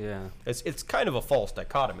right wing. Yeah. It's kind of a false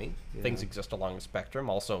dichotomy. Things exist along the spectrum.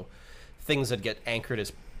 Also, things that get anchored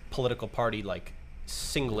as political party, like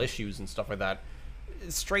single issues and stuff like that,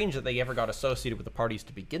 it's strange that they ever got associated with the parties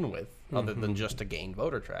to begin with, other than just to gain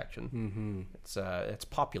voter traction. It's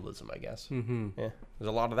populism, I guess. Yeah, there's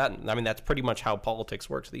a lot of that. I mean, that's pretty much how politics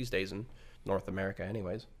works these days in North America,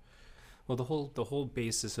 anyways. Well, the whole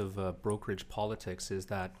basis of brokerage politics is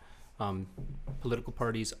that political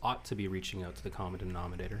parties ought to be reaching out to the common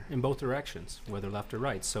denominator in both directions, whether left or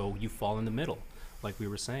right. So you fall in the middle, like we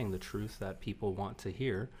were saying, the truth that people want to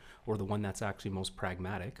hear, or the one that's actually most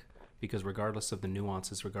pragmatic. Because regardless of the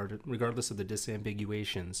nuances, regardless of the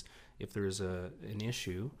disambiguations, if there's an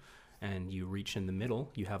issue and you reach in the middle,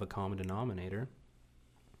 you have a common denominator,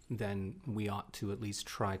 then we ought to at least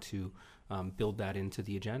try to build that into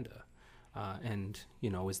the agenda. And,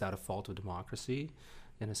 is that a fault of democracy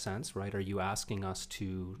in a sense, right? Are you asking us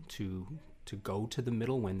to go to the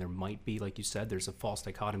middle when there might be, like you said, there's a false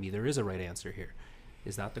dichotomy, there is a right answer here?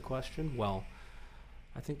 Is that the question? Well,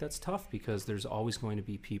 I think that's tough, because there's always going to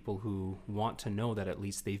be people who want to know that at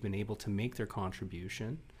least they've been able to make their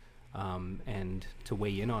contribution and to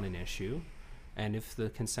weigh in on an issue. And if the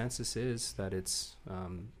consensus is that it's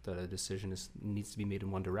that a decision needs to be made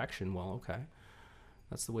in one direction, well, okay,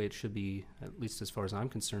 that's the way it should be. At least as far as I'm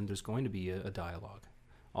concerned, there's going to be a dialogue,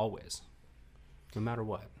 always, no matter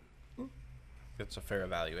what. It's a fair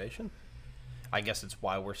evaluation. I guess it's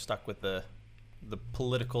why we're stuck with the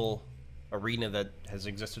political arena that has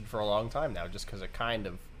existed for a long time now, just because it kind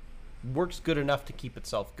of works good enough to keep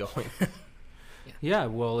itself going. Yeah,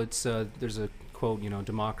 well, it's there's a quote,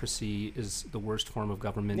 democracy is the worst form of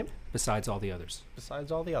government besides all the others. Besides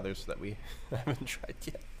all the others that we haven't tried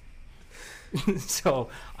yet. So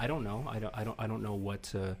I don't know. I don't know what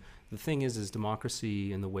the thing is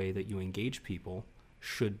democracy in the way that you engage people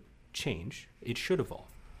should change. It should evolve.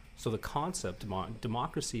 So the concept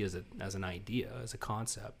democracy as an idea, as a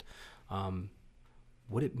concept,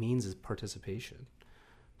 what it means is participation.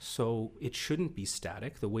 So it shouldn't be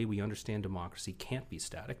static. The way we understand democracy can't be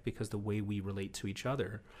static, because the way we relate to each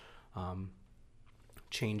other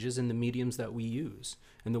changes in the mediums that we use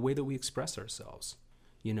and the way that we express ourselves.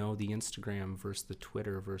 The Instagram versus the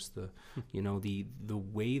Twitter versus the, the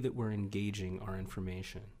way that we're engaging our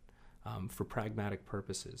information for pragmatic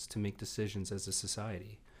purposes to make decisions as a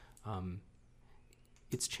society.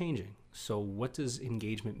 It's changing. So what does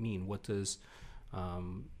engagement mean? What does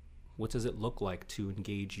it look like to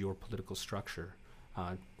engage your political structure?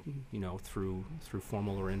 through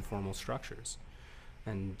formal or informal structures.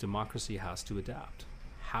 And democracy has to adapt.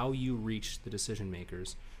 How you reach the decision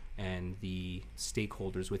makers and the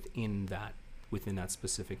stakeholders within that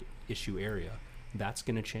specific issue area, that's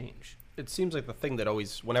going to change. It seems like the thing that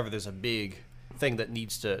always, whenever there's a big thing that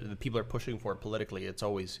the people are pushing for politically, it's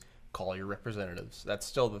always call your representatives. That's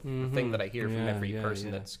still the thing that I hear from every person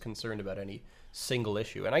that's concerned about any single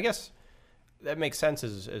issue. And I guess that makes sense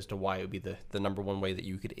as to why it would be the number one way that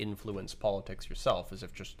you could influence politics yourself, is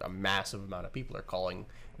if just a massive amount of people are calling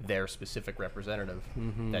their specific representative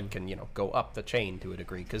that can, go up the chain to a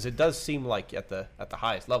degree. Because it does seem like at the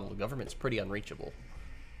highest level, the government's pretty unreachable.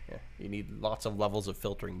 Yeah, you need lots of levels of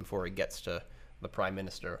filtering before it gets to the prime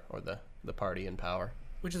minister or the party in power.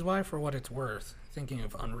 Which is why, for what it's worth, thinking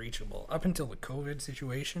of unreachable, up until the COVID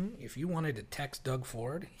situation, if you wanted to text Doug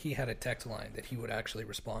Ford, he had a text line that he would actually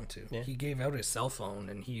respond to. Yeah. He gave out his cell phone,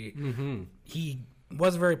 and he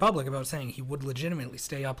was very public about saying he would legitimately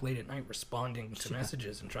stay up late at night responding to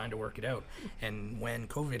messages and trying to work it out. And when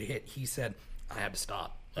COVID hit, he said, I had to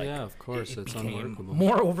stop. Of course, it's unworkable.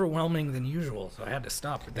 More overwhelming than usual, so I had to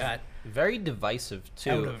stop. But that, very divisive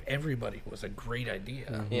too, out of everybody, was a great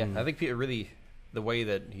idea. Yeah, I think people really, the way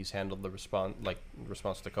that he's handled the response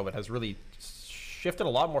to COVID has really shifted a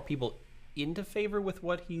lot more people into favor with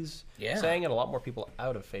what he's saying, and a lot more people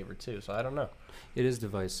out of favor too. So I don't know. It is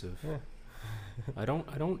divisive. Yeah. I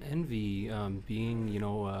don't envy being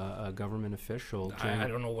a government official. I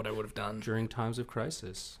don't know what I would have done during times of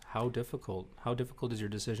crisis. How difficult is your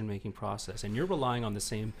decision making process? And you're relying on the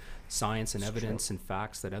same science and evidence and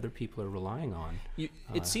facts that other people are relying on.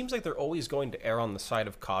 It seems like they're always going to err on the side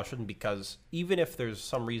of caution, because even if there's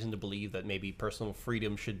some reason to believe that maybe personal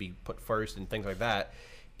freedom should be put first and things like that,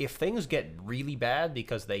 if things get really bad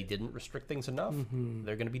because they didn't restrict things enough,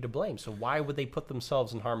 they're going to be to blame. So why would they put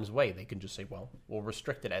themselves in harm's way? They can just say, well, we'll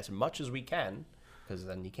restrict it as much as we can, because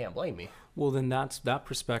then you can't blame me. Well, then that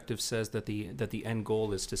perspective says that the end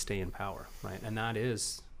goal is to stay in power, right? And that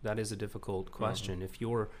is a difficult question. If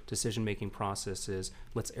your decision-making process is,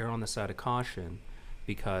 let's err on the side of caution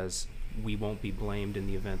because we won't be blamed in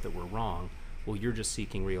the event that we're wrong, well, you're just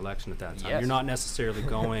seeking re-election at that time. You're not necessarily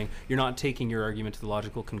you're not taking your argument to the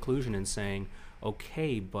logical conclusion and saying,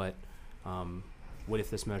 okay, but what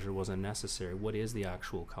if this measure was unnecessary? What is the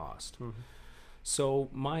actual cost? So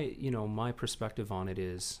my perspective on it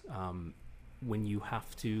is, when you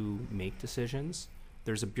have to make decisions,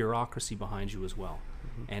 there's a bureaucracy behind you as well.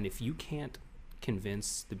 And if you can't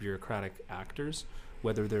convince the bureaucratic actors,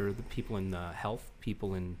 whether they're the people in the health,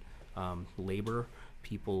 people in labor,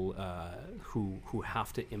 people who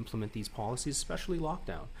have to implement these policies, especially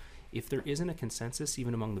lockdown, if there isn't a consensus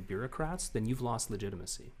even among the bureaucrats, then you've lost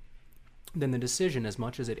legitimacy. Then the decision, as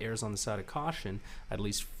much as it errs on the side of caution, at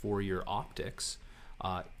least for your optics,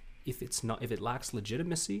 if it lacks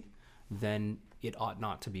legitimacy, then it ought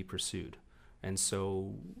not to be pursued. And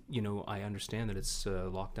so, I understand that it's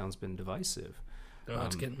lockdown's been divisive.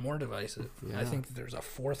 It's getting more divisive. Yeah. I think there's a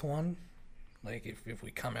fourth one. Like, if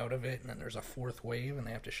we come out of it and then there's a fourth wave and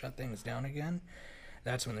they have to shut things down again,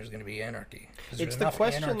 that's when there's going to be anarchy. It's the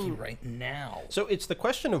question anarchy right now. So it's the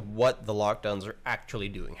question of what the lockdowns are actually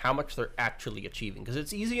doing, how much they're actually achieving. Because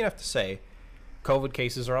it's easy enough to say COVID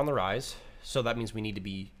cases are on the rise, so that means we need to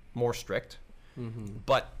be more strict.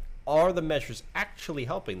 But are the measures actually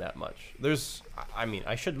helping that much?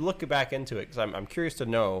 I should look back into it, because I'm curious to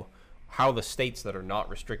know how the states that are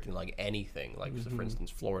not restricting like anything, like for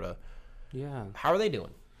instance Florida, how are they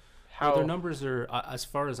doing? Well, their numbers are, as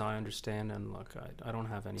far as I understand, and look, I don't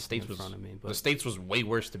have anything in front of me, but the States was way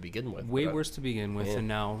worse to begin with. And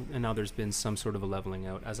now there's been some sort of a leveling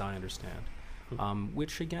out, as I understand,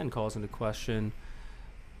 which again calls into question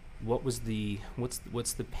what's the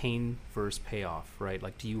pain versus payoff, right?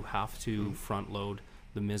 Like, do you have to front load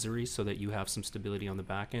the misery so that you have some stability on the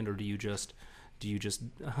back end, or do you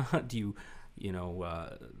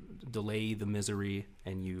delay the misery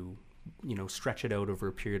and you stretch it out over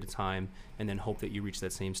a period of time and then hope that you reach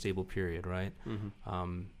that same stable period, right?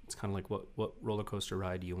 It's kind of like what roller coaster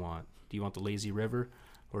ride do you want? Do you want the lazy river,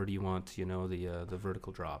 or do you want the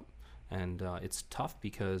vertical drop? And it's tough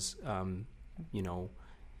because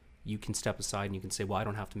you can step aside and you can say, well, I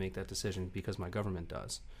don't have to make that decision because my government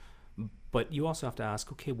does. But you also have to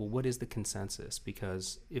ask, okay, well, what is the consensus?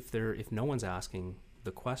 Because if no one's asking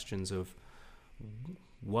the questions of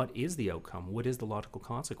what is the outcome, what is the logical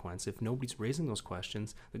consequence, if nobody's raising those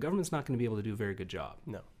questions, the government's not going to be able to do a very good job.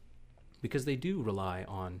 No. Because they do rely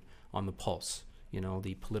on the pulse,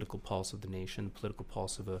 the political pulse of the nation, the political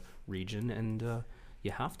pulse of a region, and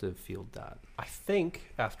you have to field that. I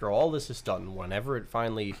think after all this is done, whenever it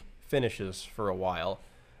finally finishes for a while,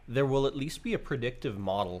 there will at least be a predictive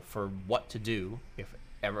model for what to do if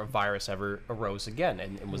ever a virus ever arose again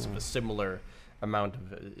and was of a similar amount of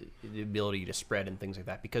the ability to spread and things like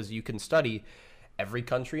that, because you can study every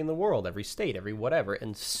country in the world, every state, every whatever,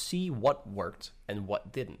 and see what worked and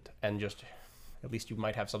what didn't, and just at least you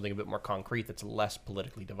might have something a bit more concrete that's less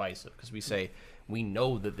politically divisive, because we say we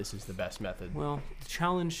know that this is the best method. Well, the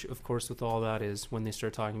challenge, of course, with all that is when they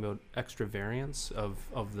start talking about extra variants of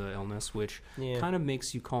the illness, which kind of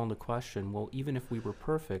makes you call into question, well, even if we were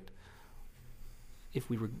perfect, if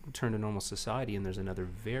we return to normal society and there's another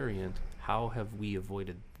variant, how have we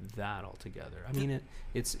avoided that altogether? I mean, it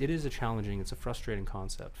is it's a frustrating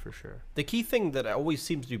concept for sure. The key thing that always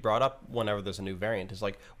seems to be brought up whenever there's a new variant is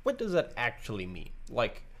like, what does that actually mean?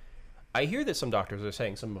 Like, I hear that some doctors are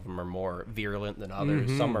saying some of them are more virulent than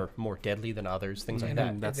others, some are more deadly than others, things like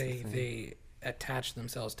that. They attach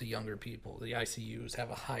themselves to younger people. The ICUs have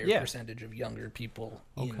a higher percentage of younger people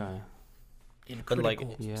in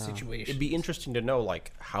critical situations. It'd be interesting to know,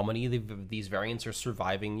 like, how many of these variants are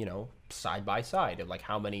surviving, you know, side by side, and like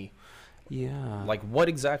how many. Yeah. Like, what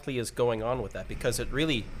exactly is going on with that? Because it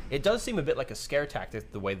does seem a bit like a scare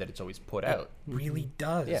tactic the way that it's always put out. It really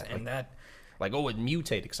does, and like, oh, it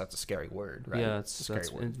mutated, because that's a scary word, right? Yeah, it's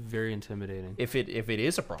very intimidating. If it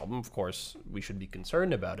is a problem, of course, we should be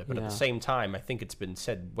concerned about it. But at the same time, I think it's been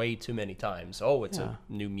said way too many times. Oh, it's a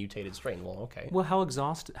new mutated strain. Well, okay. Well, how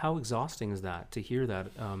exhausting is that to hear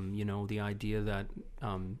that? You know, the idea that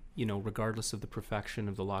you know, regardless of the perfection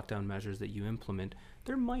of the lockdown measures that you implement,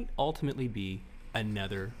 there might ultimately be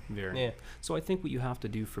another variant. Yeah. So I think what you have to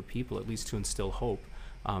do for people, at least to instill hope,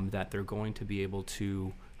 that they're going to be able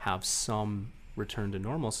to have some return to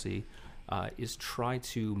normalcy, is try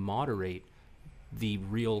to moderate the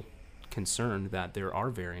real concern that there are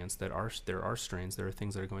variants, there are strains, there are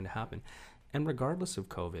things that are going to happen. And regardless of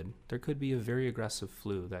COVID, there could be a very aggressive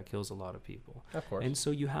flu that kills a lot of people. Of course. And so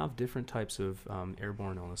you have different types of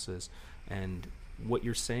airborne illnesses, and what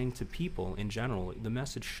you're saying to people in general, the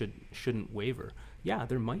message shouldn't waver. Yeah,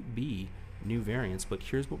 there might be new variants, but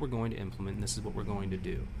here's what we're going to implement, and this is what we're going to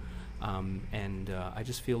do. I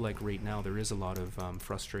just feel like right now there is a lot of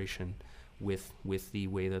frustration with the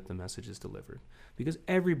way that the message is delivered, because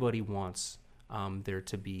everybody wants there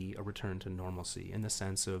to be a return to normalcy in the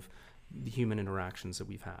sense of the human interactions that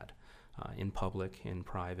we've had in public, in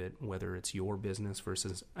private, whether it's your business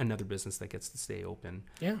versus another business that gets to stay open.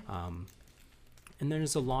 Yeah. And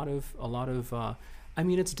there's a lot of I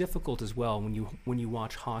mean, it's difficult as well when you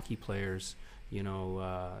watch hockey players, you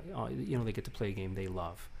know, they get to play a game they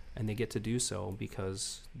love. And they get to do so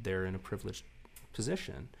because they're in a privileged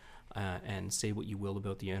position, and say what you will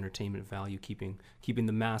about the entertainment value, keeping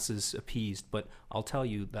the masses appeased. But I'll tell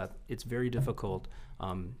you that it's very difficult,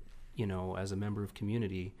 you know, as a member of a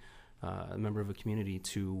community,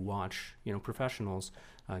 to watch, you know, professionals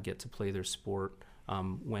get to play their sport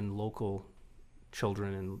when local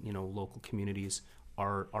children and, you know, local communities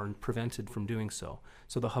are prevented from doing so.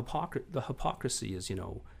 So the hypocrisy is, you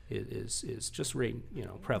know, is just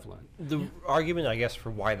prevalent. The argument, I guess, for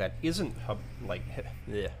why that isn't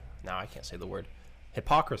now I can't say the word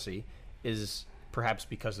hypocrisy is perhaps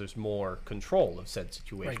because there's more control of said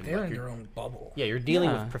situation. Right, they're in their own bubble. Yeah, you're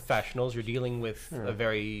dealing with professionals. You're dealing with a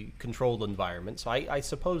very controlled environment. So I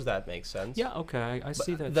suppose that makes sense. Yeah, okay, I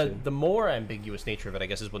see that too. The more ambiguous nature of it, I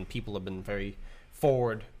guess, is when people have been very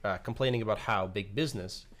forward, complaining about how big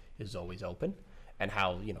business is always open, and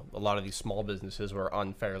how, you know, a lot of these small businesses were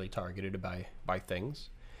unfairly targeted by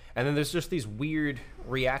things. And then there's just these weird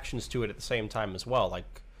reactions to it at the same time as well.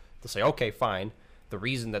 Like, they'll say, okay, fine, the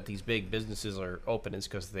reason that these big businesses are open is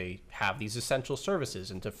because they have these essential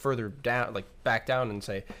services. And to further down, like, back down and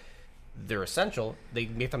say they're essential, they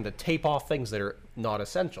make them to tape off things that are not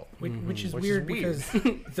essential. Which is weird because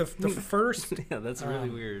the first... Yeah, that's really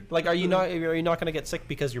weird. Like, are you not going to get sick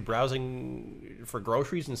because you're browsing for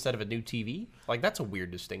groceries instead of a new TV? Like, that's a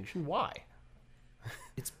weird distinction. Why?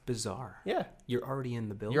 It's bizarre. Yeah. You're already in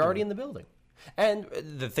the building. You're already in the building. And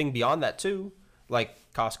the thing beyond that, too, like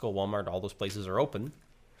Costco, Walmart, all those places are open.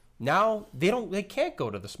 Now they can't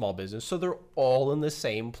go to the small business, so they're all in the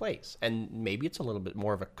same place. And maybe it's a little bit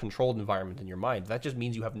more of a controlled environment in your mind. That just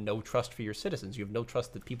means you have no trust for your citizens. You have no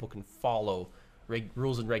trust that people can follow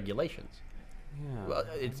rules and regulations. Yeah. Well,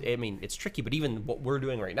 it's tricky, but even what we're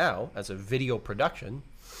doing right now as a video production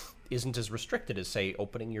isn't as restricted as, say,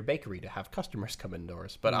 opening your bakery to have customers come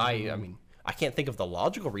indoors. But I can't think of the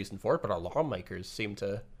logical reason for it, but our lawmakers seem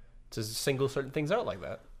to single certain things out like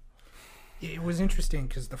that. It was interesting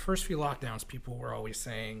because the first few lockdowns, people were always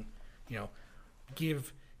saying, you know,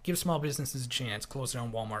 give small businesses a chance, close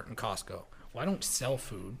down Walmart and Costco. well, I don't sell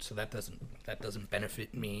food, so that doesn't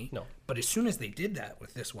benefit me. No. But as soon as they did that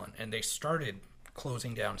with this one, and they started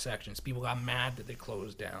closing down sections, people got mad that they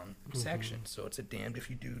closed down sections. So it's a damned if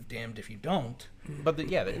you do, damned if you don't. But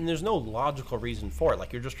and there's no logical reason for it.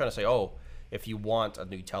 Like, you're just trying to say, oh, if you want a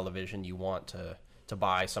new television, you want to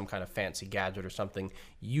buy some kind of fancy gadget or something,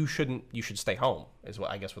 you should stay home, is what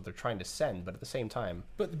I guess what they're trying to send. But at the same time,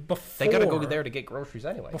 But before, they got to go there to get groceries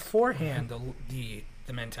anyway. beforehand,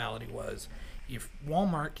 the mentality was, if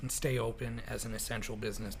Walmart can stay open as an essential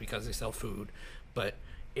business because they sell food, but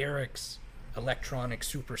Eric's electronic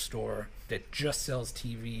superstore that just sells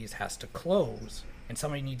TVs has to close, and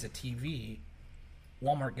somebody needs a TV,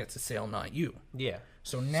 Walmart gets a sale, not you. Yeah.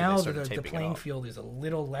 So they now started the taping it playing off. field is a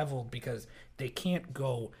little leveled because they can't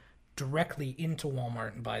go directly into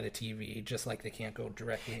Walmart and buy the TV, just like they can't go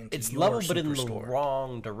directly into It's your level, but in the superstore.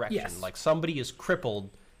 wrong direction. Yes. Like, somebody is crippled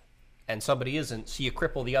and somebody isn't, so you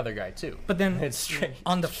cripple the other guy too. But then It's strange.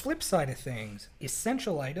 on the flip side of things,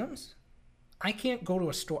 essential items, I can't go to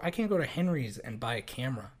a store. I can't go to Henry's and buy a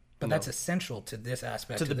camera, but that's essential to this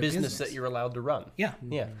aspect To of the business that you're allowed to run. Yeah.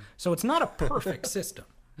 Yeah. So it's not a perfect system.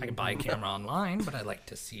 I can buy a camera online, but I like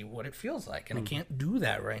to see what it feels like, and I can't do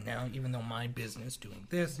that right now, even though my business doing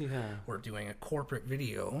this or doing a corporate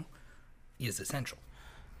video is essential.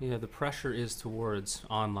 Yeah, the pressure is towards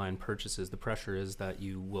online purchases. The pressure is that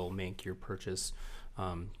you will make your purchase,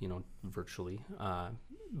 virtually,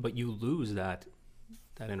 but you lose that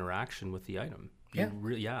interaction with the item.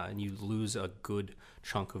 And you lose a good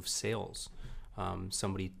chunk of sales.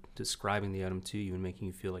 Somebody describing the item to you and making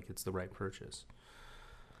you feel like it's the right purchase.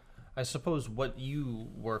 I suppose what you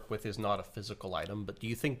work with is not a physical item, but do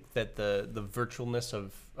you think that the virtualness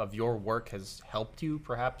of your work has helped you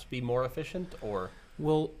perhaps be more efficient, or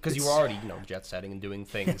Well, because you were already jet setting and doing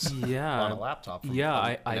things on a laptop? From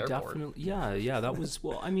I an airport. definitely that was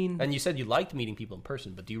I mean, And you said you liked meeting people in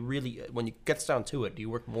person, but do you really, when it gets down to it, do you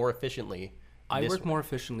work more efficiently? I this work way? more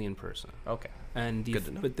efficiently in person. Okay. And Good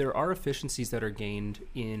to know. but there are efficiencies that are gained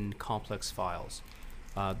in complex files.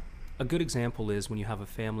 A good example is when you have a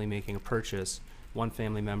family making a purchase. One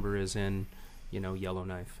family member is in,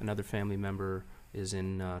 Yellowknife. Another family member is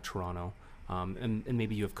in Toronto, and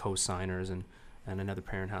maybe you have co-signers, and another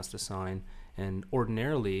parent has to sign. And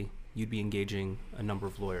ordinarily, you'd be engaging a number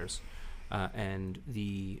of lawyers, and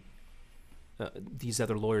these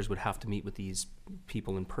other lawyers would have to meet with these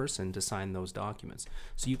people in person to sign those documents.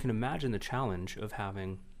 So you can imagine the challenge of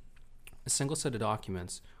having a single set of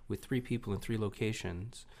documents with 3 people in 3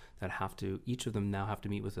 locations that each of them now have to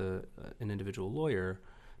meet with an individual lawyer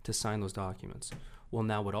to sign those documents. Well,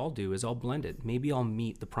 now what I'll do is I'll blend it. Maybe I'll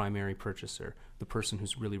meet the primary purchaser, the person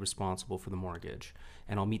who's really responsible for the mortgage,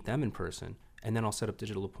 and I'll meet them in person, and then I'll set up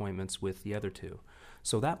digital appointments with the other 2.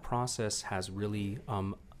 So that process has really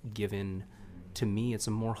given, to me, it's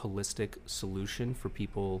a more holistic solution for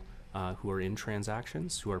people who are in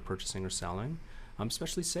transactions, who are purchasing or selling,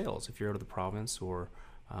 especially sales. If you're out of the province, or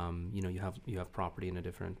you have property in a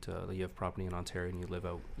different, you have property in Ontario and you live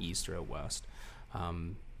out east or out west,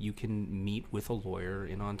 you can meet with a lawyer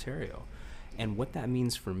in Ontario. And what that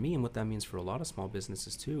means for me, and what that means for a lot of small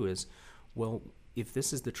businesses too, is, well, if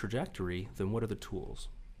this is the trajectory, then what are the tools?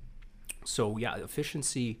 So yeah,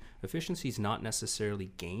 efficiency is not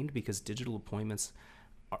necessarily gained because digital appointments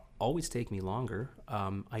always take me longer.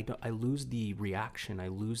 I lose the reaction. I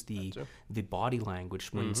lose the body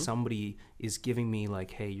language when somebody is giving me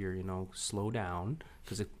like, hey, you're, slow down,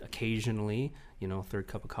 because occasionally, third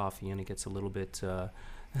cup of coffee and it gets a little bit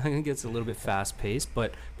fast paced,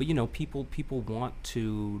 but people want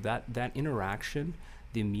to, that interaction,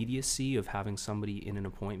 the immediacy of having somebody in an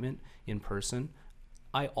appointment in person.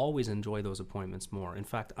 I always enjoy those appointments more. In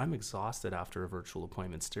fact, I'm exhausted after a virtual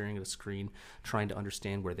appointment, staring at a screen, trying to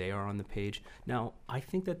understand where they are on the page. Now, I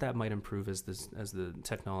think that might improve as the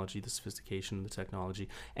technology, the sophistication of the technology,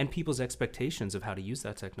 and people's expectations of how to use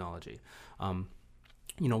that technology.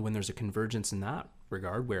 When there's a convergence in that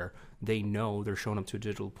regard, where they know they're showing up to a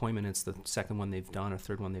digital appointment, it's the second one they've done or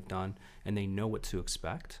third one they've done, and they know what to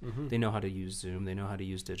expect. They know how to use Zoom. They know how to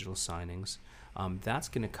use digital signings. That's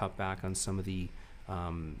going to cut back on some of the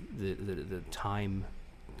time,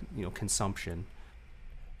 consumption.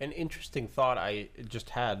 An interesting thought I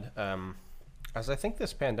just had, as I think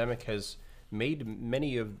this pandemic has made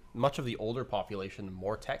much of the older population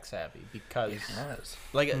more tech savvy, because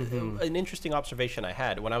an interesting observation I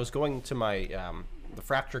had when I was going to my the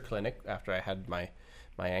fracture clinic after I had my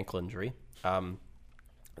ankle injury.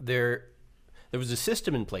 There was a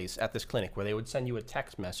system in place at this clinic where they would send you a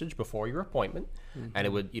text message before your appointment, and it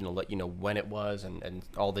would let you know when it was and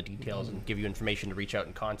all the details, and give you information to reach out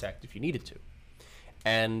and contact if you needed to.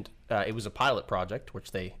 And it was a pilot project,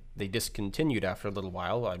 which they discontinued after a little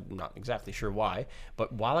while. I'm not exactly sure why.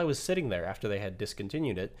 But while I was sitting there after they had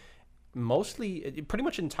discontinued it, pretty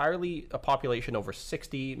much entirely a population over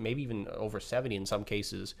 60, maybe even over 70 in some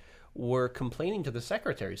cases, were complaining to the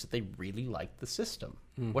secretaries that they really liked the system,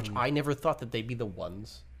 which I never thought that they'd be the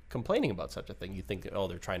ones complaining about such a thing. You think that, oh,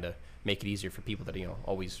 they're trying to make it easier for people that,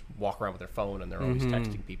 always walk around with their phone and they're always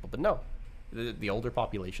texting people. But no, the older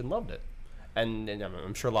population loved it. And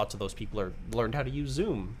I'm sure lots of those people learned how to use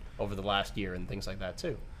Zoom over the last year and things like that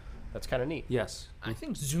too. That's kind of neat. Yes. I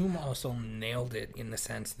think Zoom also nailed it in the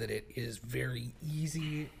sense that it is very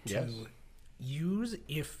easy to use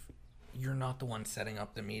if you're not the one setting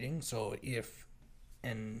up the meeting. So if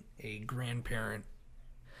a grandparent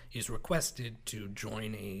is requested to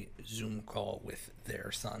join a Zoom call with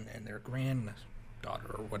their son and their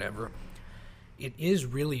granddaughter or whatever, it is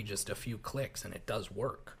really just a few clicks and it does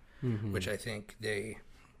work, which I think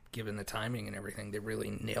given the timing and everything, they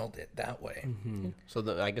really nailed it that way.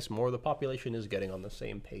 So I guess more of the population is getting on the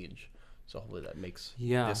same page. So hopefully that makes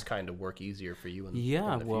this kind of work easier for you in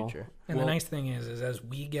the future. And the nice thing is as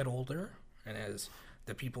we get older and as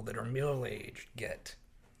the people that are middle-aged get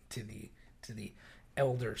to the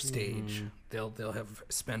elder stage, they'll have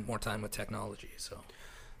spent more time with technology. So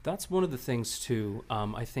that's one of the things too.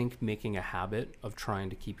 I think making a habit of trying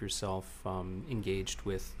to keep yourself engaged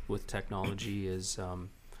with technology is,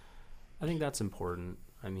 I think that's important.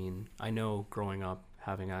 I mean, I know growing up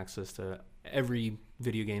having access to every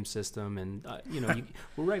video game system and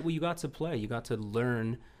we're right. Well, you got to play. You got to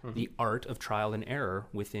learn the art of trial and error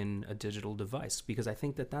within a digital device, because I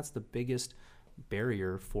think that's the biggest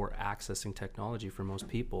barrier for accessing technology for most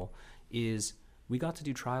people is we got to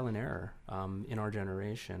do trial and error in our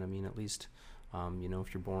generation. I mean, at least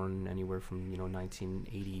if you're born anywhere from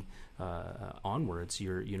 1980 onwards,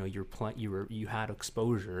 you had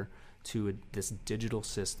exposure to this digital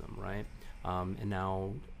system, right? And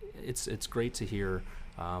now it's great to hear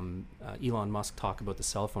Elon Musk talk about the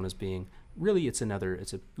cell phone as being really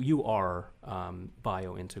you are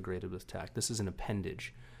bio-integrated with tech. This is an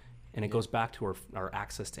appendage. And it goes back to our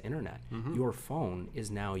access to internet. Your phone is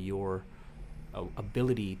now your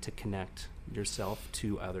ability to connect yourself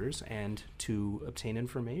to others and to obtain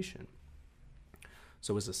information.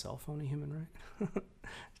 So is a cell phone a human right?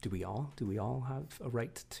 Do we all have a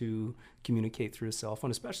right to communicate through a cell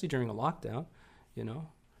phone, especially during a lockdown?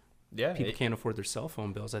 Yeah, people can't afford their cell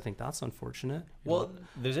phone bills. I think that's unfortunate. Well,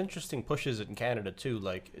 there's interesting pushes in Canada too.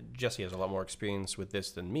 Like Jesse has a lot more experience with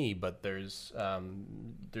this than me, but there's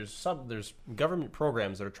government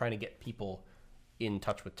programs that are trying to get people in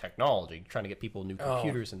touch with technology, trying to get people new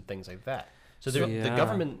computers and things like that. So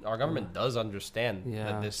our government does understand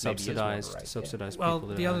that this subsidized right. Well, people.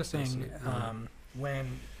 Well, the other thing,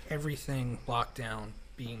 when everything locked down,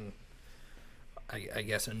 being I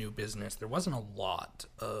guess a new business, there wasn't a lot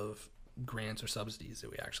of grants or subsidies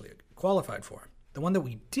that we actually qualified for. The one that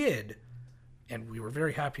we did, and we were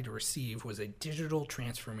very happy to receive, was a digital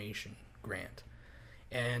transformation grant.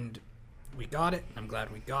 And we got it. I'm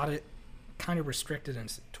glad we got it. Kind of restricted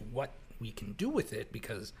as to what we can do with it,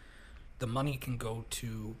 because the money can go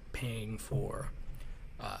to paying for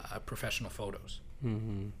professional photos.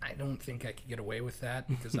 I don't think I could get away with that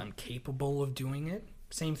because I'm capable of doing it.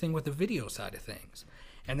 Same thing with the video side of things.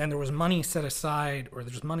 And then there was money set aside, or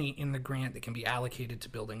there's money in the grant that can be allocated to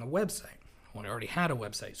building a website. Well, I already had a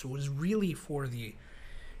website. So it was really for the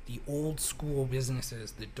old school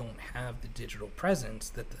businesses that don't have the digital presence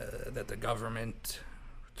that the government,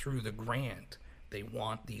 through the grant, they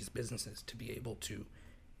want these businesses to be able to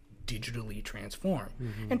digitally transform.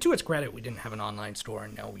 And to its credit, we didn't have an online store,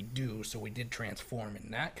 and now we do. So we did transform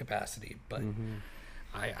in that capacity. But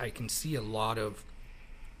I can see a lot of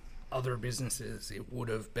other businesses, it would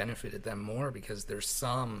have benefited them more, because there's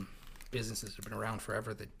some businesses that have been around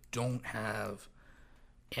forever that don't have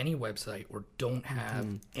any website or don't have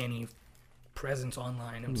any presence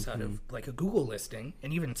online outside of like a Google listing,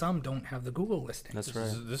 and even some don't have the Google listing. That's right.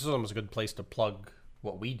 This is almost a good place to plug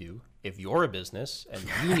what we do. If you're a business and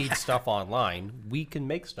you need stuff online, we can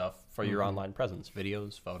make stuff for your online presence,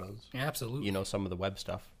 videos, photos. Yeah, absolutely. Some of the web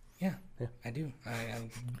stuff. Yeah, I do.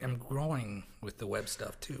 I'm growing with the web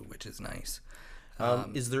stuff too, which is nice.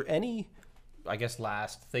 Is there any, I guess,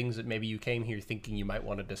 last things that maybe you came here thinking you might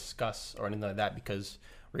want to discuss or anything like that? Because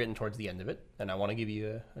we're getting towards the end of it, and I want to give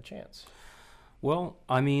you a chance. Well,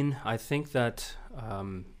 I mean, I think that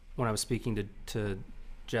when I was speaking to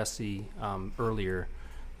Jesse earlier,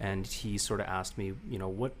 and he sort of asked me,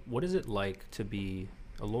 what is it like to be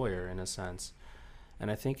a lawyer in a sense?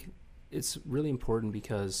 And I think it's really important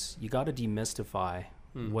because you got to demystify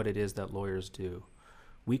what it is that lawyers do.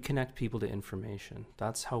 we connect people to information.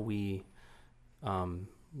 That's how we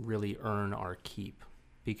really earn our keep,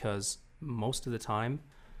 because most of the time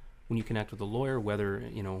when you connect with a lawyer, whether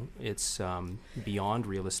it's beyond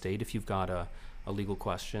real estate, if you've got a legal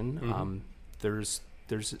question, there's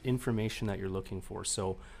information that you're looking for.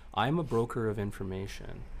 So I'm a broker of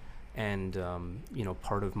information, and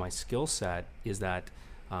part of my skill set is that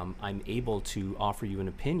I'm able to offer you an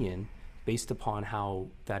opinion based upon how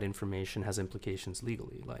that information has implications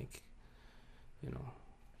legally,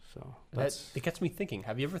 so it gets me thinking.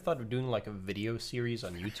 Have you ever thought of doing like a video series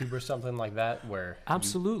on YouTube or something like that, where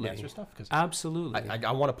absolutely you answer stuff? Because absolutely,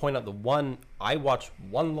 I want to point out I watched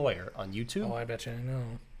one lawyer on YouTube. Oh, I bet you I know.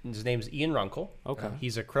 His name's Ian Runkle. Okay.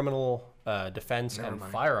 He's a criminal defense and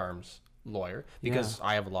firearms lawyer, because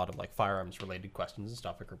I have a lot of like firearms related questions and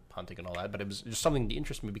stuff, like hunting and all that. But it was just something to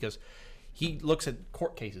interest me, because he looks at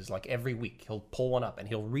court cases like every week. He'll pull one up and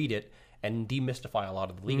he'll read it and demystify a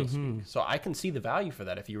lot of the legal speak. So I can see the value for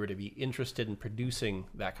that if you were to be interested in producing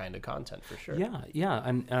that kind of content, for sure. Yeah,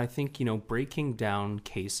 and I think breaking down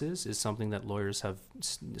cases is something that lawyers have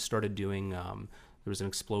started doing. There was an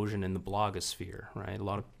explosion in the blogosphere, right? A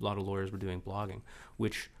lot of lawyers were doing blogging,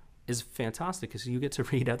 which is fantastic, because you get to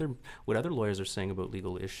read what other lawyers are saying about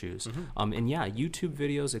legal issues. And YouTube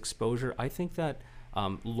videos, exposure. I think that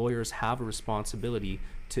lawyers have a responsibility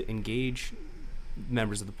to engage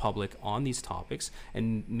members of the public on these topics,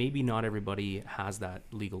 and maybe not everybody has that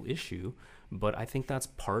legal issue, but I think that's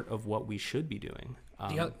part of what we should be doing.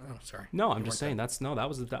 Sorry. No, I'm just saying that's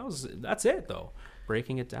it though.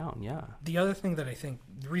 Breaking it down, yeah. The other thing that I think,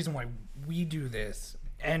 the reason why we do this,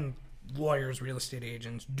 and lawyers, real estate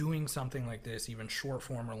agents, doing something like this, even short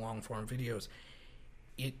form or long form videos,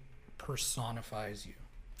 it personifies you.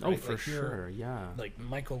 Right? Oh, for sure, yeah. Like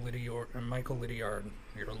Michael Lydiard,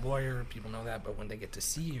 you're a lawyer, people know that, but when they get to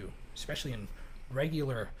see you, especially in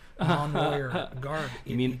regular non-lawyer garb.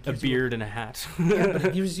 You mean a beard and a hat? Yeah, but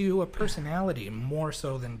it gives you a personality more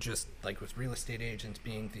so than just like with real estate agents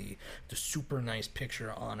being the super nice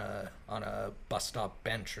picture on a bus stop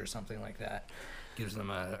bench or something like that. Gives them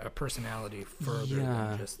a personality further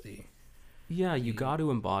than just the... Yeah, you got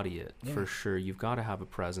to embody it, for sure. You've got to have a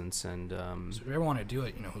presence. And so if you ever want to do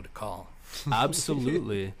it, you know who to call.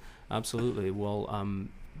 Absolutely. Well,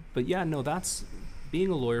 but yeah, no, that's... Being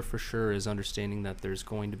a lawyer for sure is understanding that there's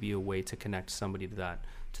going to be a way to connect somebody to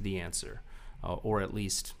the answer, or at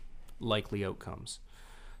least likely outcomes.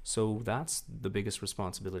 So that's the biggest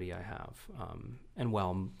responsibility I have. And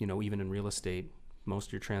even in real estate, most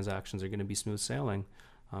of your transactions are going to be smooth sailing.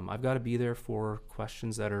 I've got to be there for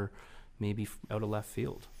questions that are maybe out of left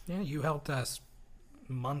field. Yeah, you helped us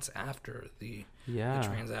months after the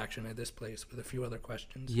transaction at this place with a few other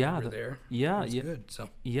questions. Yeah, there. Yeah, it was good. So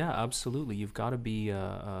yeah, absolutely. You've got to be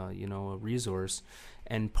a resource,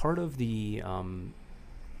 and part of the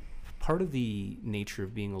nature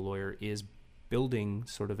of being a lawyer is building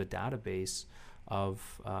sort of a database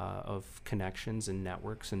of connections and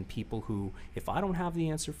networks and people who, if I don't have the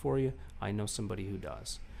answer for you, I know somebody who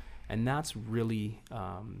does. And that's really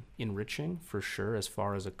enriching for sure as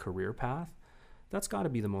far as a career path. That's got to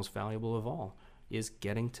be the most valuable of all, is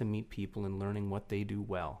getting to meet people and learning what they do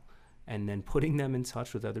well, and then putting them in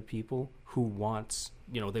touch with other people who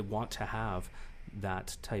they want to have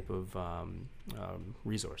that type of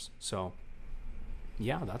resource. So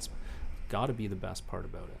yeah, that's got to be the best part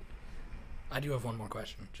about it. I do have one more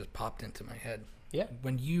question, just popped into my head. Yeah.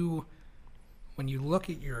 When you look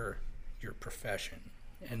at your profession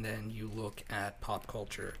and then you look at pop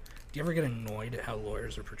culture, do you ever get annoyed at how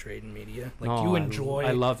lawyers are portrayed in media? Like, do you enjoy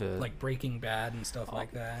I love it. Like Breaking Bad and stuff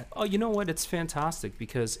like that? Oh, you know what? It's fantastic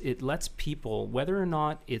because it lets people, whether or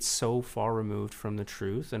not it's so far removed from the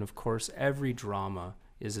truth, and of course every drama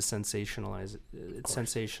is sensationalized.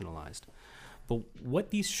 But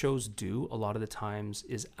what these shows do a lot of the times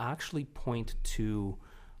is actually point to,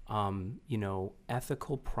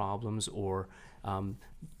 ethical problems or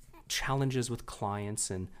challenges with clients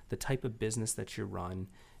and the type of business that you run.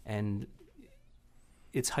 And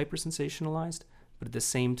it's hyper sensationalized, but at the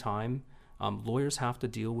same time, lawyers have to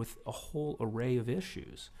deal with a whole array of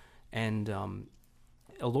issues. And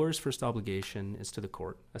a lawyer's first obligation is to the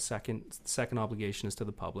court. A second obligation is to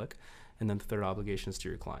the public. And then the third obligation is to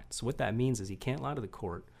your client. So what that means is you can't lie to the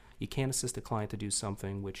court. You can't assist a client to do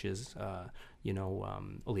something which is,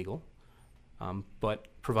 illegal. But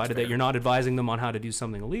provided that you're not advising them on how to do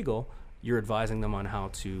something illegal, you're advising them on how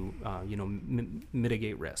to,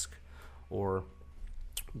 mitigate risk or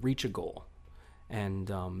reach a goal.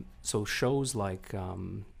 And so shows like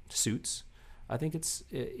Suits, I think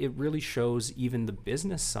it really shows even the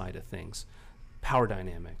business side of things, power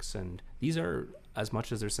dynamics, and these are as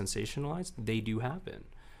much as they're sensationalized, they do happen.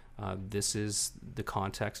 This is the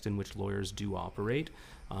context in which lawyers do operate.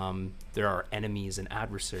 There are enemies and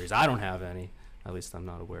adversaries. I don't have any. At least I'm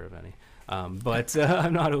not aware of any. But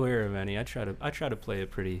I'm not aware of any. I try to play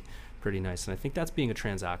it pretty nice, and I think that's being a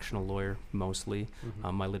transactional lawyer mostly.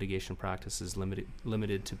 My litigation practice is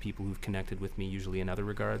limited to people who've connected with me, usually in other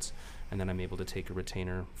regards, and then I'm able to take a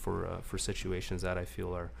retainer for situations that I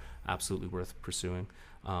feel are absolutely worth pursuing.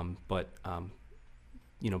 But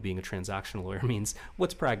being a transactional lawyer means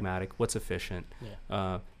what's pragmatic, what's efficient.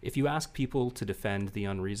 Yeah. If you ask people to defend the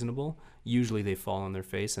unreasonable, usually they fall on their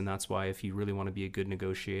face, and that's why if you really want to be a good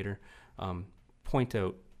negotiator, point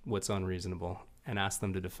out what's unreasonable and ask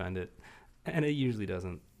them to defend it, and it usually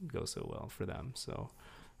doesn't go so well for them. So,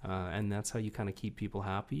 and that's how you kind of keep people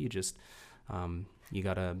happy. You just you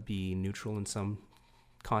gotta be neutral in some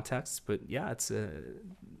contexts, but yeah, it's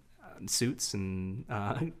Suits and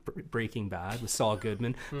Breaking Bad with Saul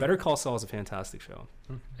Goodman. Better Call Saul is a fantastic show.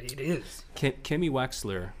 It is. Kimmy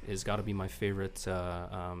Wexler has got to be my favorite,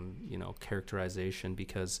 characterization,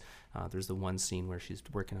 because there's the one scene where she's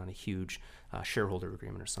working on a huge shareholder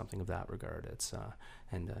agreement or something of that regard. It's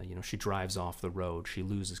she drives off the road. She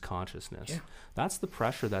loses consciousness. Yeah. That's the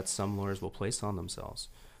pressure that some lawyers will place on themselves.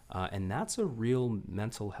 And that's a real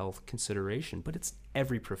mental health consideration, but it's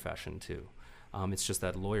every profession too. It's just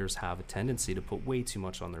that lawyers have a tendency to put way too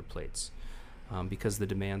much on their plates because the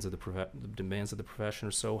demands of the profession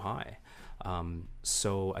are so high.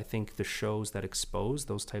 So I think the shows that expose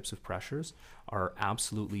those types of pressures are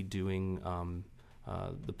absolutely doing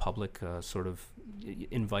the public sort of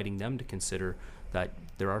inviting them to consider that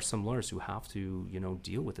there are some lawyers who have to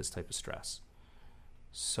deal with this type of stress.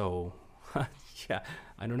 So yeah,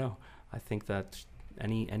 I don't know. I think that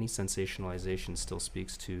any sensationalization still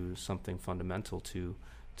speaks to something fundamental to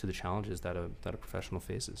the challenges that a professional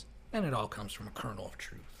faces. And it all comes from a kernel of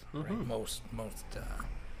truth, right? Most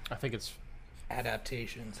I think it's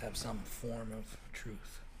adaptations have some form of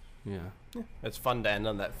truth. Yeah. it's fun to end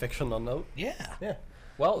on that fictional note. Yeah. Yeah.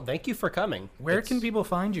 Well, thank you for coming. Where can people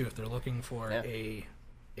find you if they're looking for a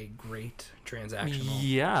great transactional?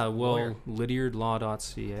 Yeah, well, lawyer?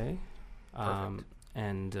 lydiardlaw.ca. Perfect.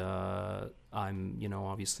 And I'm,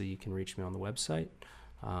 obviously you can reach me on the website.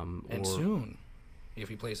 And soon, if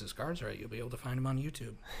he plays his cards right, you'll be able to find him on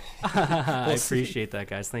YouTube. I appreciate that,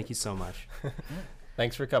 guys. Thank you so much.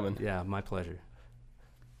 Thanks for coming. Yeah, my pleasure.